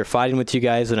wish I could be there fighting with you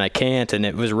guys and I can't. And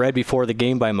it was read before the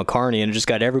game by McCarney, and it just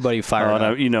got everybody fired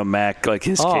up. Mac, like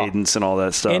his cadence and all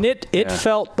that stuff. And it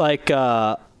felt like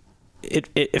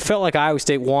it felt like Iowa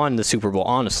State won the Super Bowl.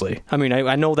 Honestly, I mean,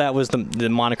 I know that was the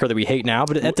moniker that we hate now,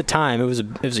 but at the time it was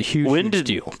a huge. When did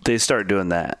deal. They start doing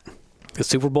that? The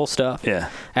Super Bowl stuff. Yeah.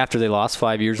 After they lost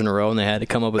 5 years in a row, and they had to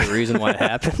come up with a reason why it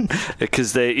happened.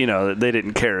 Because they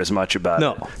didn't care as much about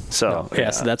it. So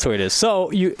so that's what it is. So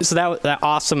that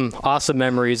awesome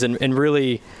memories, and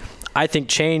really, I think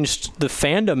changed the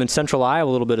fandom in Central Iowa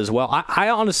a little bit as well. I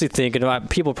honestly think, and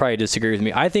people probably disagree with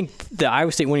me, I think the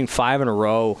Iowa State winning 5 in a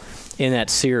row in that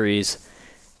series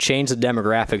changed the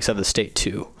demographics of the state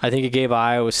too. I think it gave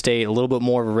Iowa State a little bit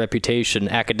more of a reputation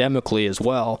academically as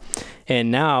well.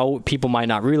 And now people might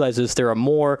not realize this. There are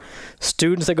more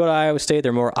students that go to Iowa State.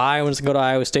 There are more Iowans that go to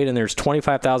Iowa State, and there's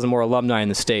 25,000 more alumni in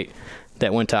the state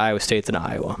that went to Iowa State than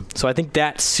Iowa. So I think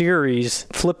that series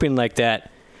flipping like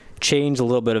that changed a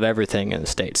little bit of everything in the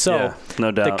state. So yeah, no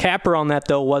doubt. The capper on that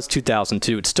though was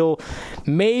 2002. It's still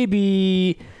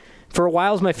maybe for a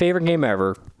while was my favorite game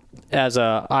ever. As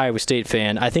a Iowa State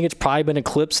fan, I think it's probably been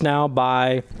eclipsed now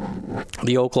by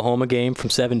the Oklahoma game from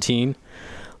 2017.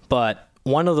 But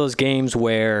one of those games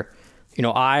where,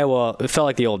 Iowa, it felt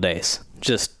like the old days.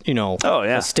 Just,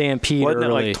 a stampede Wasn't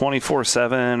early. it like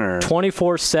 24-7 or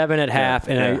 24-7 at half?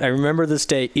 And I remember this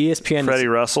day, ESPN Freddie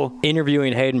Russell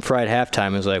interviewing Hayden Fry at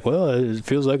halftime. It was like, well, it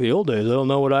feels like the old days. I don't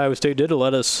know what Iowa State did to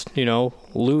let us,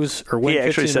 lose or win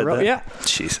 15 in a row. That. Yeah.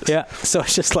 Jesus. Yeah. So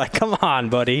it's just like, come on,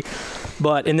 buddy.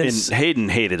 But and Hayden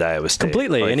hated Iowa State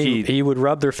completely, like and he would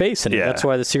rub their face in it. Yeah. That's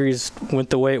why the series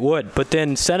went the way it would. But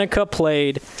then Seneca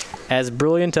played as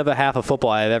brilliant of a half of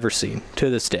football I've ever seen to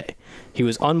this day. He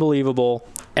was unbelievable.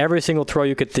 Every single throw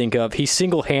you could think of, he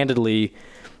single-handedly.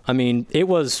 I mean, it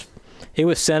was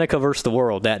Seneca versus the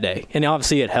world that day, and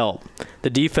obviously it helped. The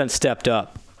defense stepped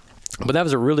up. But that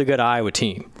was a really good Iowa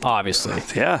team, obviously.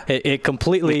 Yeah. It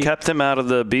completely They kept them out of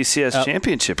the BCS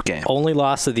championship game. Only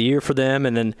loss of the year for them,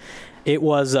 and then it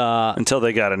was until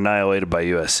they got annihilated by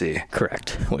USC.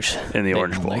 Correct. Which in the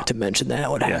Orange Bowl. I'd like to mention that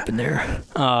what happened there.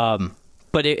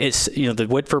 But it's the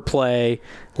Whitford play.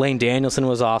 Lane Danielson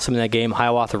was awesome in that game.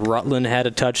 Hiawatha Rutland had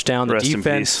a touchdown. The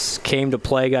defense came to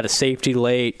play, got a safety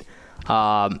late.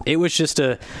 It was just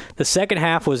the second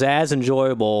half was as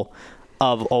enjoyable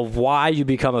of why you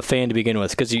become a fan to begin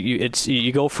with, because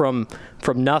you go from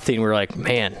nothing. We're like,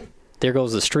 man, there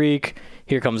goes the streak.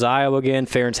 Here comes Iowa again.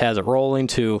 Ferentz has it rolling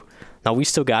to now we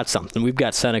still got something. We've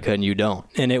got Seneca and you don't.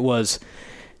 And it was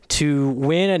to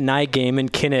win a night game in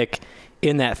Kinnick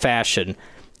in that fashion.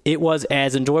 It was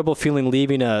as enjoyable feeling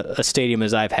leaving a stadium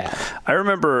as I've had. I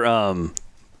remember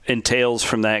in tales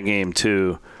from that game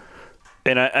too.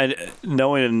 And I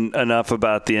knowing enough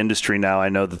about the industry now, I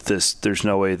know that there's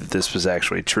no way that this was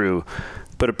actually true.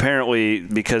 But apparently,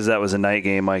 because that was a night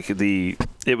game, like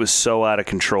it was so out of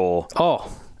control.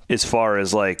 Oh, as far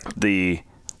as like the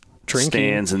drinking,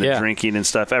 stands and the drinking and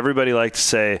stuff, everybody liked to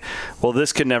say, "Well,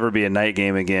 this could never be a night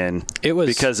game again." It was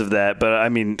because of that. But I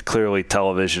mean, clearly,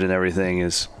 television and everything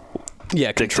is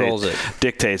controls it,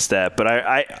 dictates that. But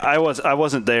I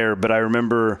wasn't there, but I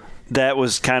remember that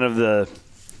was kind of the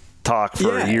talk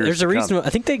for years. There's a reason. I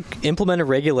think they implemented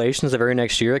regulations the very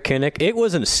next year at Kinnick. It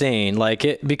was insane,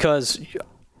 because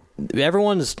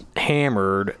everyone's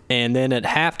hammered, and then at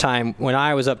halftime when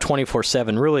I was up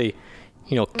 24-7, really,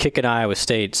 kicking Iowa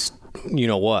State's,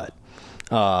 what.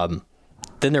 Then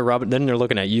they're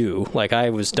looking at you like I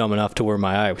was dumb enough to wear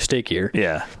my Iowa State gear.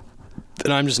 Yeah.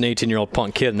 And I'm just an 18-year-old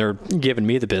punk kid, and they're giving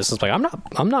me the business. Like,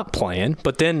 I'm not playing.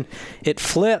 But then it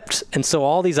flipped, and so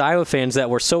all these Iowa fans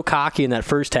that were so cocky in that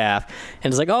first half,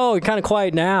 and it's like, oh, you're kind of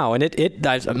quiet now. And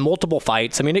it multiple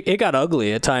fights. I mean, it got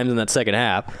ugly at times in that second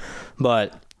half.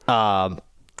 But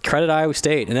credit Iowa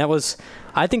State, and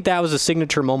I think that was a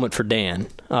signature moment for Dan,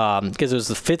 because it was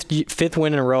the fifth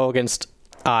win in a row against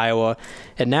Iowa,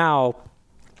 and now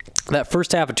that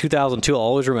first half of 2002, I'll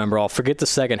always remember. I'll forget the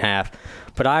second half.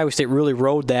 But Iowa State really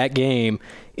rode that game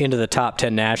into the top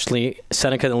 10 nationally.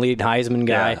 Seneca, the lead Heisman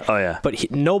guy. Yeah. Oh, yeah.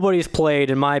 But nobody's played,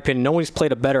 in my opinion, nobody's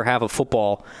played a better half of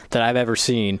football that I've ever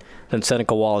seen than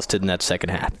Seneca Wallace did in that second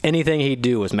half. Anything he'd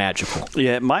do was magical.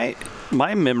 Yeah, my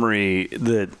memory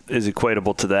that is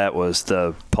equatable to that was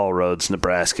the Paul Rhodes,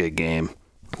 Nebraska game,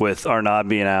 with Arnaud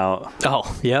being out.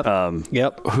 Oh, yep.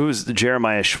 Yep. Who's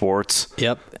Jeremiah Schwartz?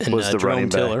 Yep. And was the running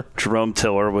back. Jerome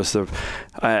Tiller was the.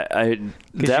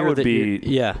 That would be.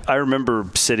 Yeah. I remember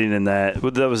sitting in that.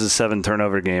 That was a 7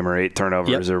 turnover game or 8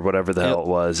 turnovers or whatever the hell it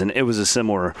was, and it was a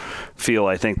similar feel,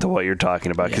 I think, to what you're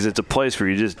talking about, because it's a place where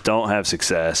you just don't have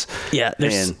success. Yeah.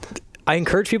 I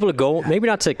encourage people to go. Maybe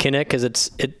not to Kinnick, because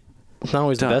it's not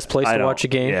always the best place to watch a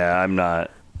game. Yeah, I'm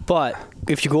not. But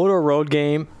if you go to a road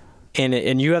game.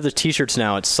 And you have the T-shirts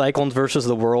now. It's Cyclones versus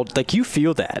the world. Like, you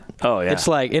feel that. Oh, yeah. It's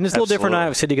like, and it's a little different in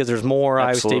Iowa City because there's more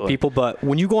Iowa State people. But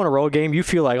when you go on a road game, you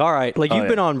feel like, all right. Like, you've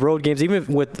been on road games, even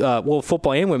with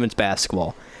football and women's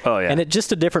basketball. Oh, yeah. And it's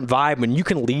just a different vibe. When you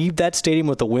can leave that stadium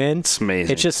with a win, it's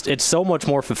amazing. It's so much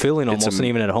more fulfilling almost than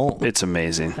even at home. It's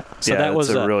amazing. So that was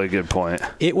a really good point.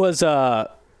 It was one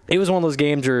of those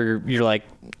games where you're like,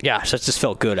 gosh, that just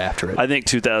felt good after it. I think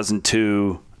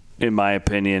 2002, in my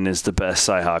opinion, is the best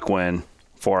Cyhawk win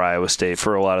for Iowa State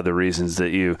for a lot of the reasons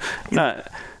that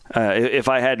if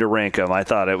I had to rank them, I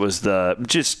thought it was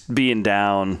just being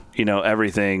down,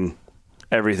 everything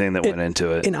that went into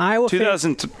it. In Iowa,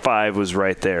 2005 was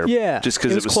right there. Yeah, just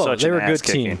because it was close. such they were an a good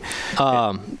team.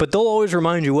 But they'll always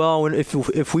remind you, well,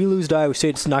 if we lose to Iowa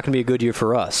State, it's not going to be a good year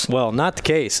for us. Well, not the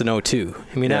case in 2002.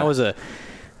 I mean, that was a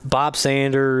Bob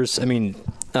Sanders. I mean.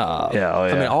 I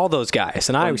mean, all those guys.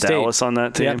 And Iowa State. Dallas on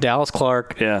that team. Yeah, Dallas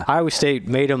Clark. Yeah. Iowa State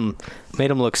made them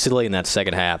look silly in that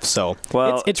second half. So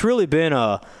it's really been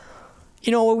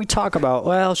when we talk about,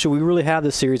 well, should we really have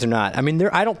this series or not? I mean,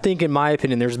 I don't think, in my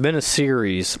opinion, there's been a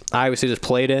series Iowa State has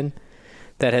played in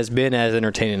that has been as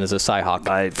entertaining as a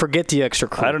Cyhawk. Forget the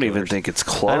extracurriculars. I don't even think it's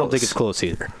close. I don't think it's close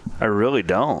either. I really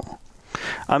don't.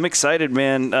 I'm excited,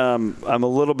 man. I'm a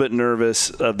little bit nervous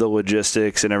of the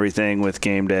logistics and everything with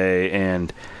game day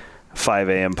and 5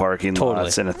 a.m. parking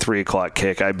lots and a 3 o'clock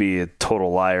kick. I'd be a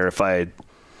total liar if I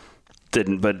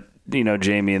didn't. But,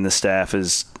 Jamie and the staff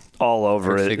is all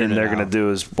over it, and they're going to do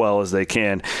as well as they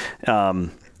can.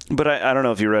 But I don't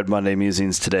know if you read Monday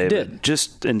Musings today. But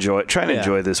just enjoy it. Try and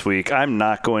enjoy this week. I'm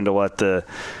not going to let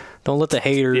Don't let the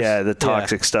haters. Yeah, the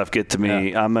toxic stuff get to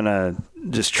me. I'm going to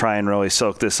just try and really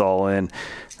soak this all in.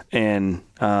 And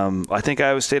I think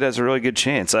Iowa State has a really good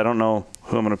chance. I don't know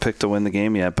who I'm going to pick to win the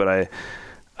game yet, but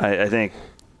I think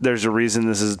there's a reason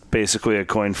this is basically a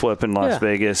coin flip in Las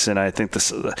Vegas, and I think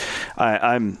this.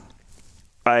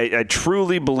 I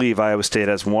truly believe Iowa State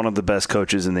has one of the best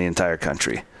coaches in the entire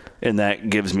country, and that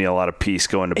gives me a lot of peace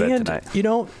going to bed tonight. You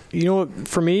know,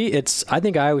 for me, I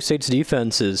think Iowa State's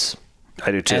defense is.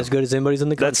 I do too. As good as anybody's in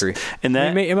the country.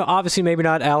 Obviously, maybe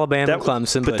not Alabama,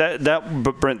 Clemson,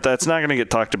 but Brent, that's not going to get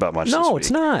talked about much. No, this week.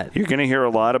 It's not. You're going to hear a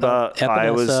lot about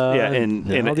Iowa's,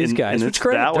 and all these guys. It's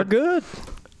great. They're good.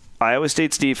 Iowa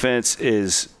State's defense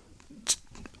is,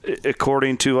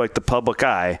 according to like the public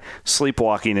eye,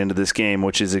 sleepwalking into this game,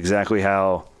 which is exactly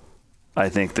how I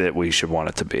think that we should want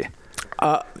it to be.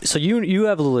 So you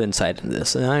have a little insight into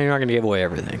this, and you're not going to give away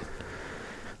everything.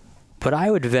 But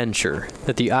I would venture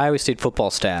that the Iowa State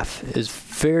football staff is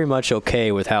very much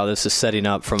okay with how this is setting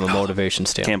up from a motivation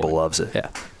standpoint. Campbell loves it. Yeah.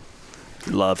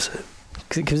 Loves it.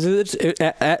 Because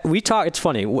we talk. It's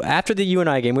funny. After the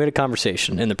UNI game, we had a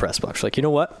conversation in the press box. Like, you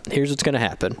know what? Here's what's going to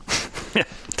happen. Yeah,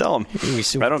 tell them.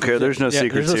 I don't care. There's no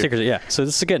secrets There's no here. secrets. Yeah. So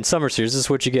this is, again, summer series. This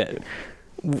is what you get.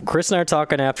 Chris and I are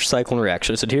talking after Cyclone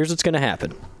Reaction. I said, here's what's going to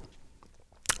happen.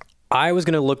 Iowa's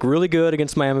going to look really good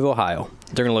against Miami of Ohio.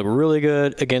 They're going to look really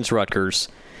good against Rutgers.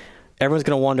 Everyone's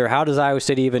going to wonder, how does Iowa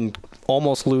State even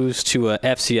almost lose to a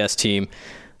FCS team?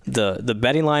 The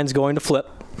betting line's going to flip.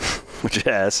 Which it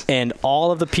has. And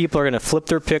all of the people are going to flip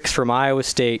their picks from Iowa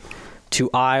State to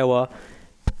Iowa.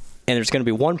 And there's going to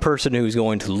be one person who's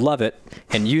going to love it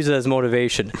and use it as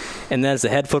motivation. And that's the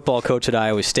head football coach at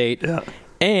Iowa State. Yeah.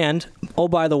 And, oh,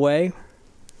 by the way,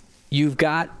 you've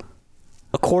got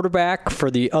a quarterback for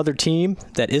the other team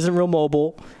that isn't real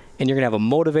mobile, and you're going to have a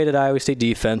motivated Iowa State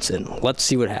defense, and let's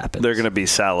see what happens. They're going to be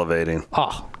salivating.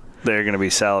 Oh. They're going to be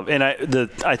salivating. And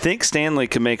I think Stanley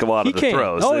can make a lot of the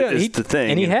throws. Oh, yeah. Is the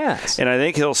thing. And he has. And I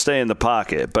think he'll stay in the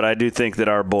pocket, but I do think that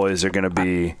our boys are going to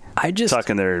be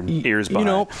tucking their ears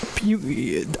behind.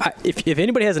 If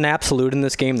anybody has an absolute in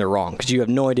this game, they're wrong, because you have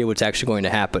no idea what's actually going to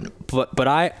happen. But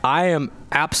I am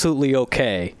absolutely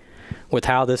okay with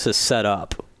how this is set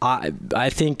up.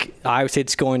 I think Iowa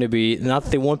State's going to be, not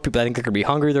that they want people, I think they're going to be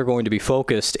hungry, they're going to be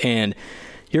focused, and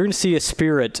you're going to see a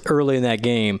spirit early in that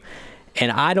game.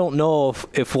 And I don't know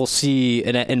if we'll see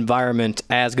an environment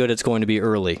as good as it's going to be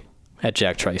early at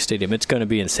Jack Trice Stadium. It's going to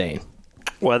be insane.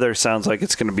 Weather sounds like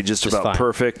it's going to be just about fine.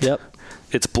 perfect. Yep.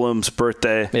 It's Bloom's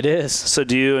birthday. It is. So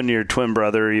do you and your twin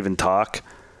brother even talk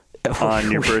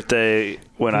on your birthday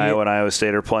when Iowa and Iowa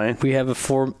State are playing? We have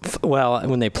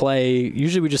when they play,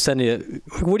 usually we just send you,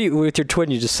 with your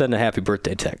twin, you just send a happy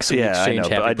birthday text. So yeah, I know,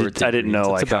 but I didn't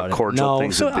know like how cordial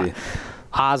things would be.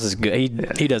 Oz is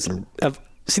good. He doesn't.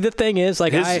 See, the thing is,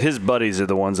 like his buddies are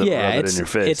the ones that rub it in your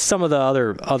face. It's some of the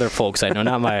other folks I know,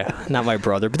 not my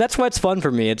brother. But that's why it's fun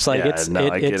for me. It's like it's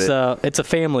a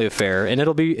family affair, and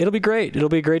it'll be great. It'll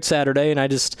be a great Saturday, and I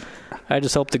just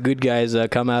hope the good guys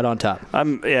come out on top. I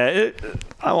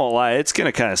won't lie, it's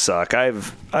gonna kind of suck.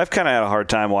 I've kind of had a hard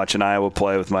time watching Iowa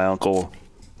play with my uncle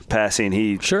passing.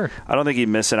 I don't think he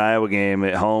missed an Iowa game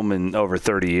at home in over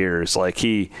 30 years. Like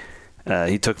he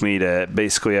took me to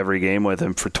basically every game with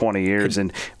him for 20 years.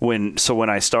 And when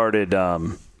I started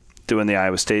doing the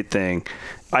Iowa State thing,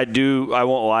 I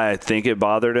won't lie, I think it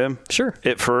bothered him. Sure.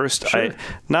 At first. Sure.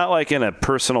 Not like in a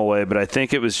personal way, but I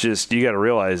think it was just, you got to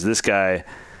realize this guy.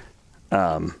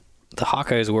 The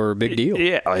Hawkeyes were a big deal.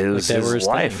 Yeah, it was his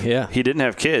life. Thing. Yeah. He didn't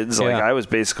have kids. Yeah. Like I was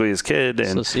basically his kid.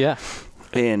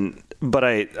 And but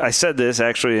I said this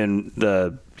actually in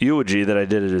the eulogy that I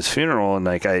did at his funeral,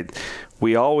 and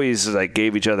we always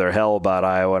gave each other hell about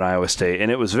Iowa and Iowa State,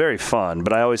 and it was very fun.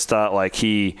 But I always thought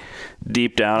he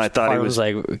deep down, I thought he was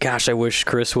like, gosh, I wish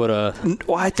Chris would have.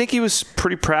 Well, I think he was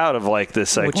pretty proud of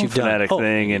this phonetic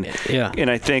thing, and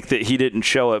I think that he didn't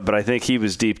show it, but I think he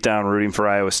was deep down rooting for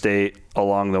Iowa State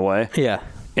along the way. Yeah,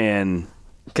 and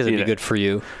because it'd be good for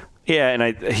you. Yeah,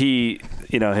 and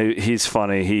he's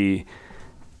funny. He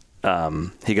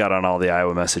got on all the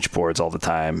Iowa message boards all the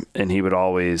time, and he would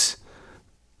always,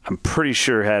 I'm pretty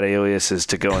sure, had aliases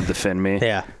to go and defend me.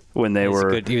 Yeah. When he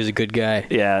was a good guy.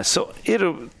 Yeah. So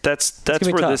that's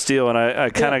where this deal, and I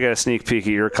kind of got a sneak peek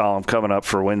at your column coming up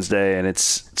for Wednesday, and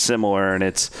it's similar, and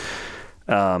it's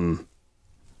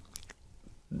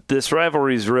this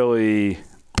rivalry is really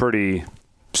pretty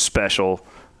special,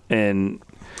 and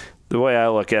the way I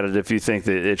look at it, if you think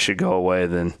that it should go away,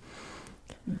 then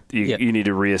you need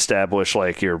to reestablish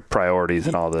your priorities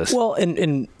and all this. Well,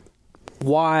 and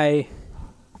why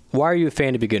are you a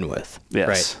fan to begin with?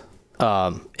 Yes.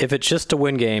 Right. If it's just to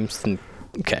win games, then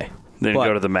okay. Then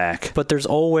go to the MAC. But there's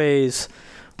always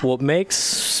what makes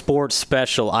sports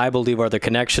special, I believe, are the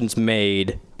connections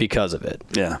made because of it.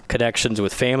 Yeah. Connections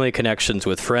with family, connections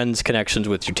with friends, connections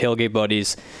with your tailgate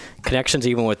buddies, connections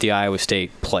even with the Iowa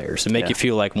State players to make you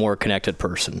feel like a more connected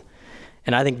person.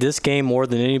 And I think this game, more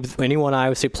than anyone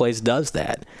Iowa State plays, does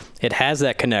that. It has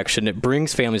that connection. It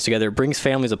brings families together. It brings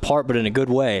families apart, but in a good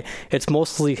way. It's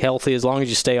mostly healthy as long as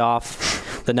you stay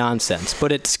off the nonsense.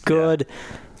 But it's good.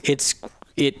 Yeah.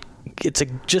 It's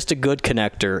just a good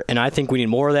connector, and I think we need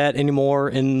more of that anymore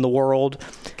in the world.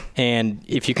 And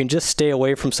if you can just stay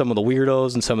away from some of the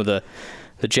weirdos and some of the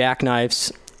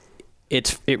jackknives,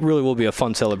 it really will be a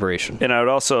fun celebration. And I would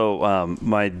also,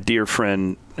 my dear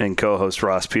friend and co-host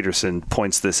Ross Peterson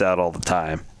points this out all the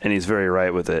time, and he's very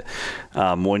right with it.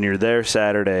 When you're there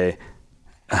Saturday,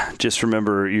 just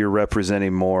remember you're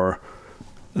representing more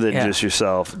than just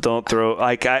yourself. Don't throw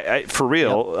I for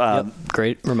real. Yep.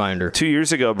 Great reminder. 2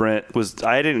 years ago, Brent,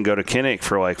 I didn't go to Kinnick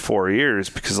for like 4 years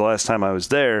because the last time I was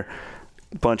there,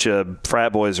 a bunch of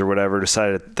frat boys or whatever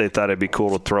decided they thought it'd be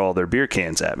cool to throw all their beer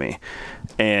cans at me,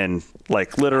 and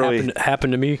like literally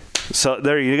happened to me. So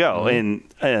there you go.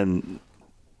 And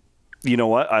you know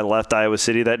what? I left Iowa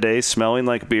City that day smelling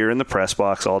like beer in the press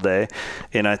box all day,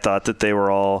 and I thought that they were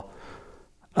all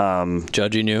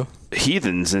judging you.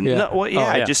 Heathens. And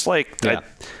I just like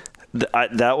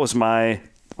that was my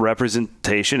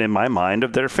representation in my mind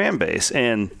of their fan base,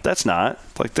 and that's not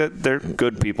like that. They're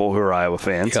good people who are Iowa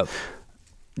fans. Yep.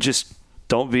 Just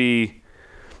don't be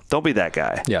that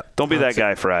guy. Yep. Don't be that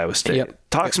guy for Iowa State. Yep.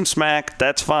 Talk some smack.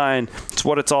 That's fine. It's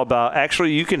what it's all about.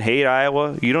 Actually, you can hate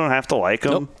Iowa. You don't have to like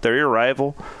them. Nope. They're your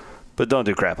rival, but don't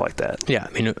do crap like that. Yeah.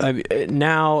 I mean,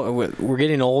 now we're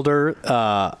getting older.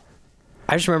 I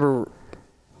just remember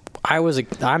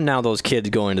I'm now those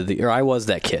kids going to I was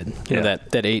that kid, you know,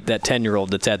 that 10-year-old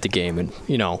that's at the game, and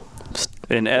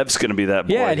and Ev's going to be that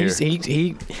boy. Yeah, and here.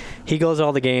 he goes to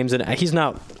all the games, and he's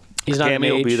not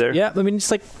Cammy will be there. Yeah, I mean,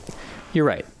 it's like you're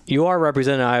right. You are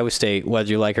representing Iowa State whether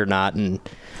you like it or not, and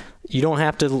you don't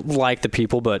have to like the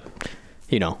people, but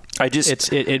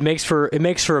it makes for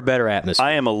a better atmosphere.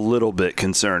 I am a little bit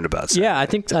concerned about Saturday. Yeah, I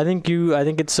think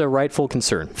it's a rightful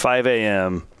concern. 5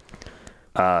 a.m.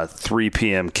 3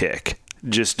 p.m. kick.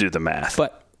 Just do the math.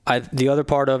 But the other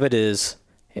part of it is,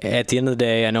 at the end of the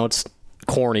day, I know it's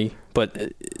corny,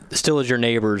 but still is your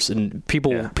neighbors, and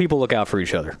people look out for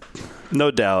each other.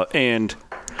 No doubt. And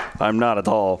I'm not at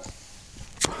all.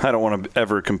 I don't want to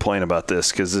ever complain about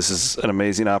this because this is an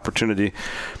amazing opportunity.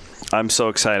 I'm so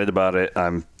excited about it.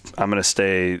 I'm going to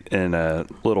stay in a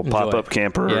little pop-up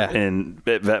camper at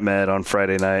VetMed on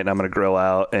Friday night, and I'm going to grill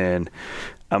out, and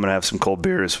I'm going to have some cold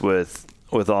beers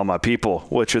with all my people,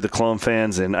 which are the Clone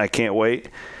fans, and I can't wait.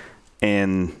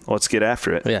 And let's get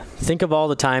after it. Yeah. Think of all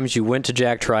the times you went to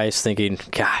Jack Trice thinking,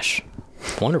 gosh,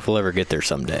 I wonder if we'll ever get there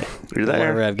someday. You're there. We'll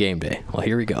ever have game day. Well,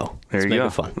 here we go. There you go.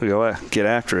 Fun. We go get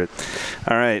after it.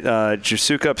 All right. It's your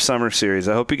Souk Up Summer Series.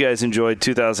 I hope you guys enjoyed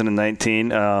 2019.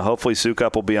 Hopefully Souk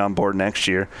Up will be on board next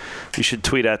year. You should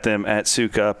tweet at them at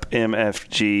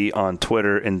SoukUpMFG on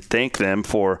Twitter and thank them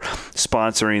for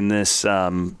sponsoring this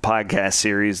podcast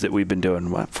series that we've been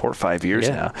doing, 4 or 5 years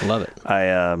now. I love it.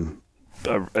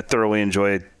 I thoroughly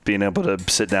enjoy being able to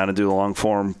sit down and do a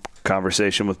long-form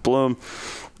conversation with Bloom.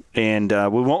 And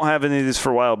we won't have any of these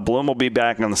for a while. Bloom will be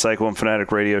back on the Cyclone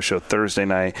Fanatic radio show Thursday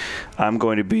night. I'm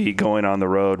going to be going on the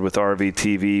road with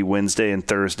RVTV Wednesday and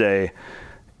Thursday.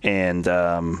 And,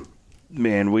 I don't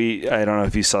know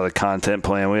if you saw the content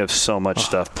plan. We have so much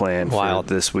stuff planned for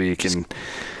this week. And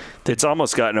it's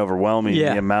almost gotten overwhelming,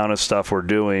 the amount of stuff we're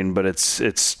doing. But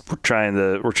we're trying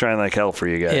like hell for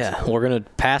you guys. Yeah, we're going to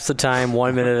pass the time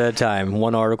 1 minute at a time,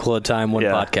 one article at a time, one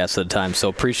podcast at a time. So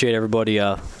appreciate everybody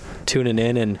tuning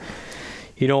in, and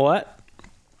you know what?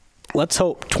 Let's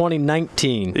hope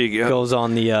 2019 goes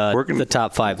on the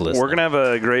top 5 list. We're gonna have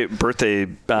a great birthday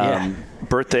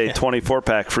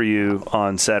 24-pack for you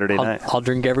on Saturday night. I'll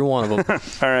drink every one of them.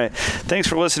 All right. Thanks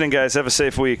for listening, guys. Have a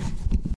safe week.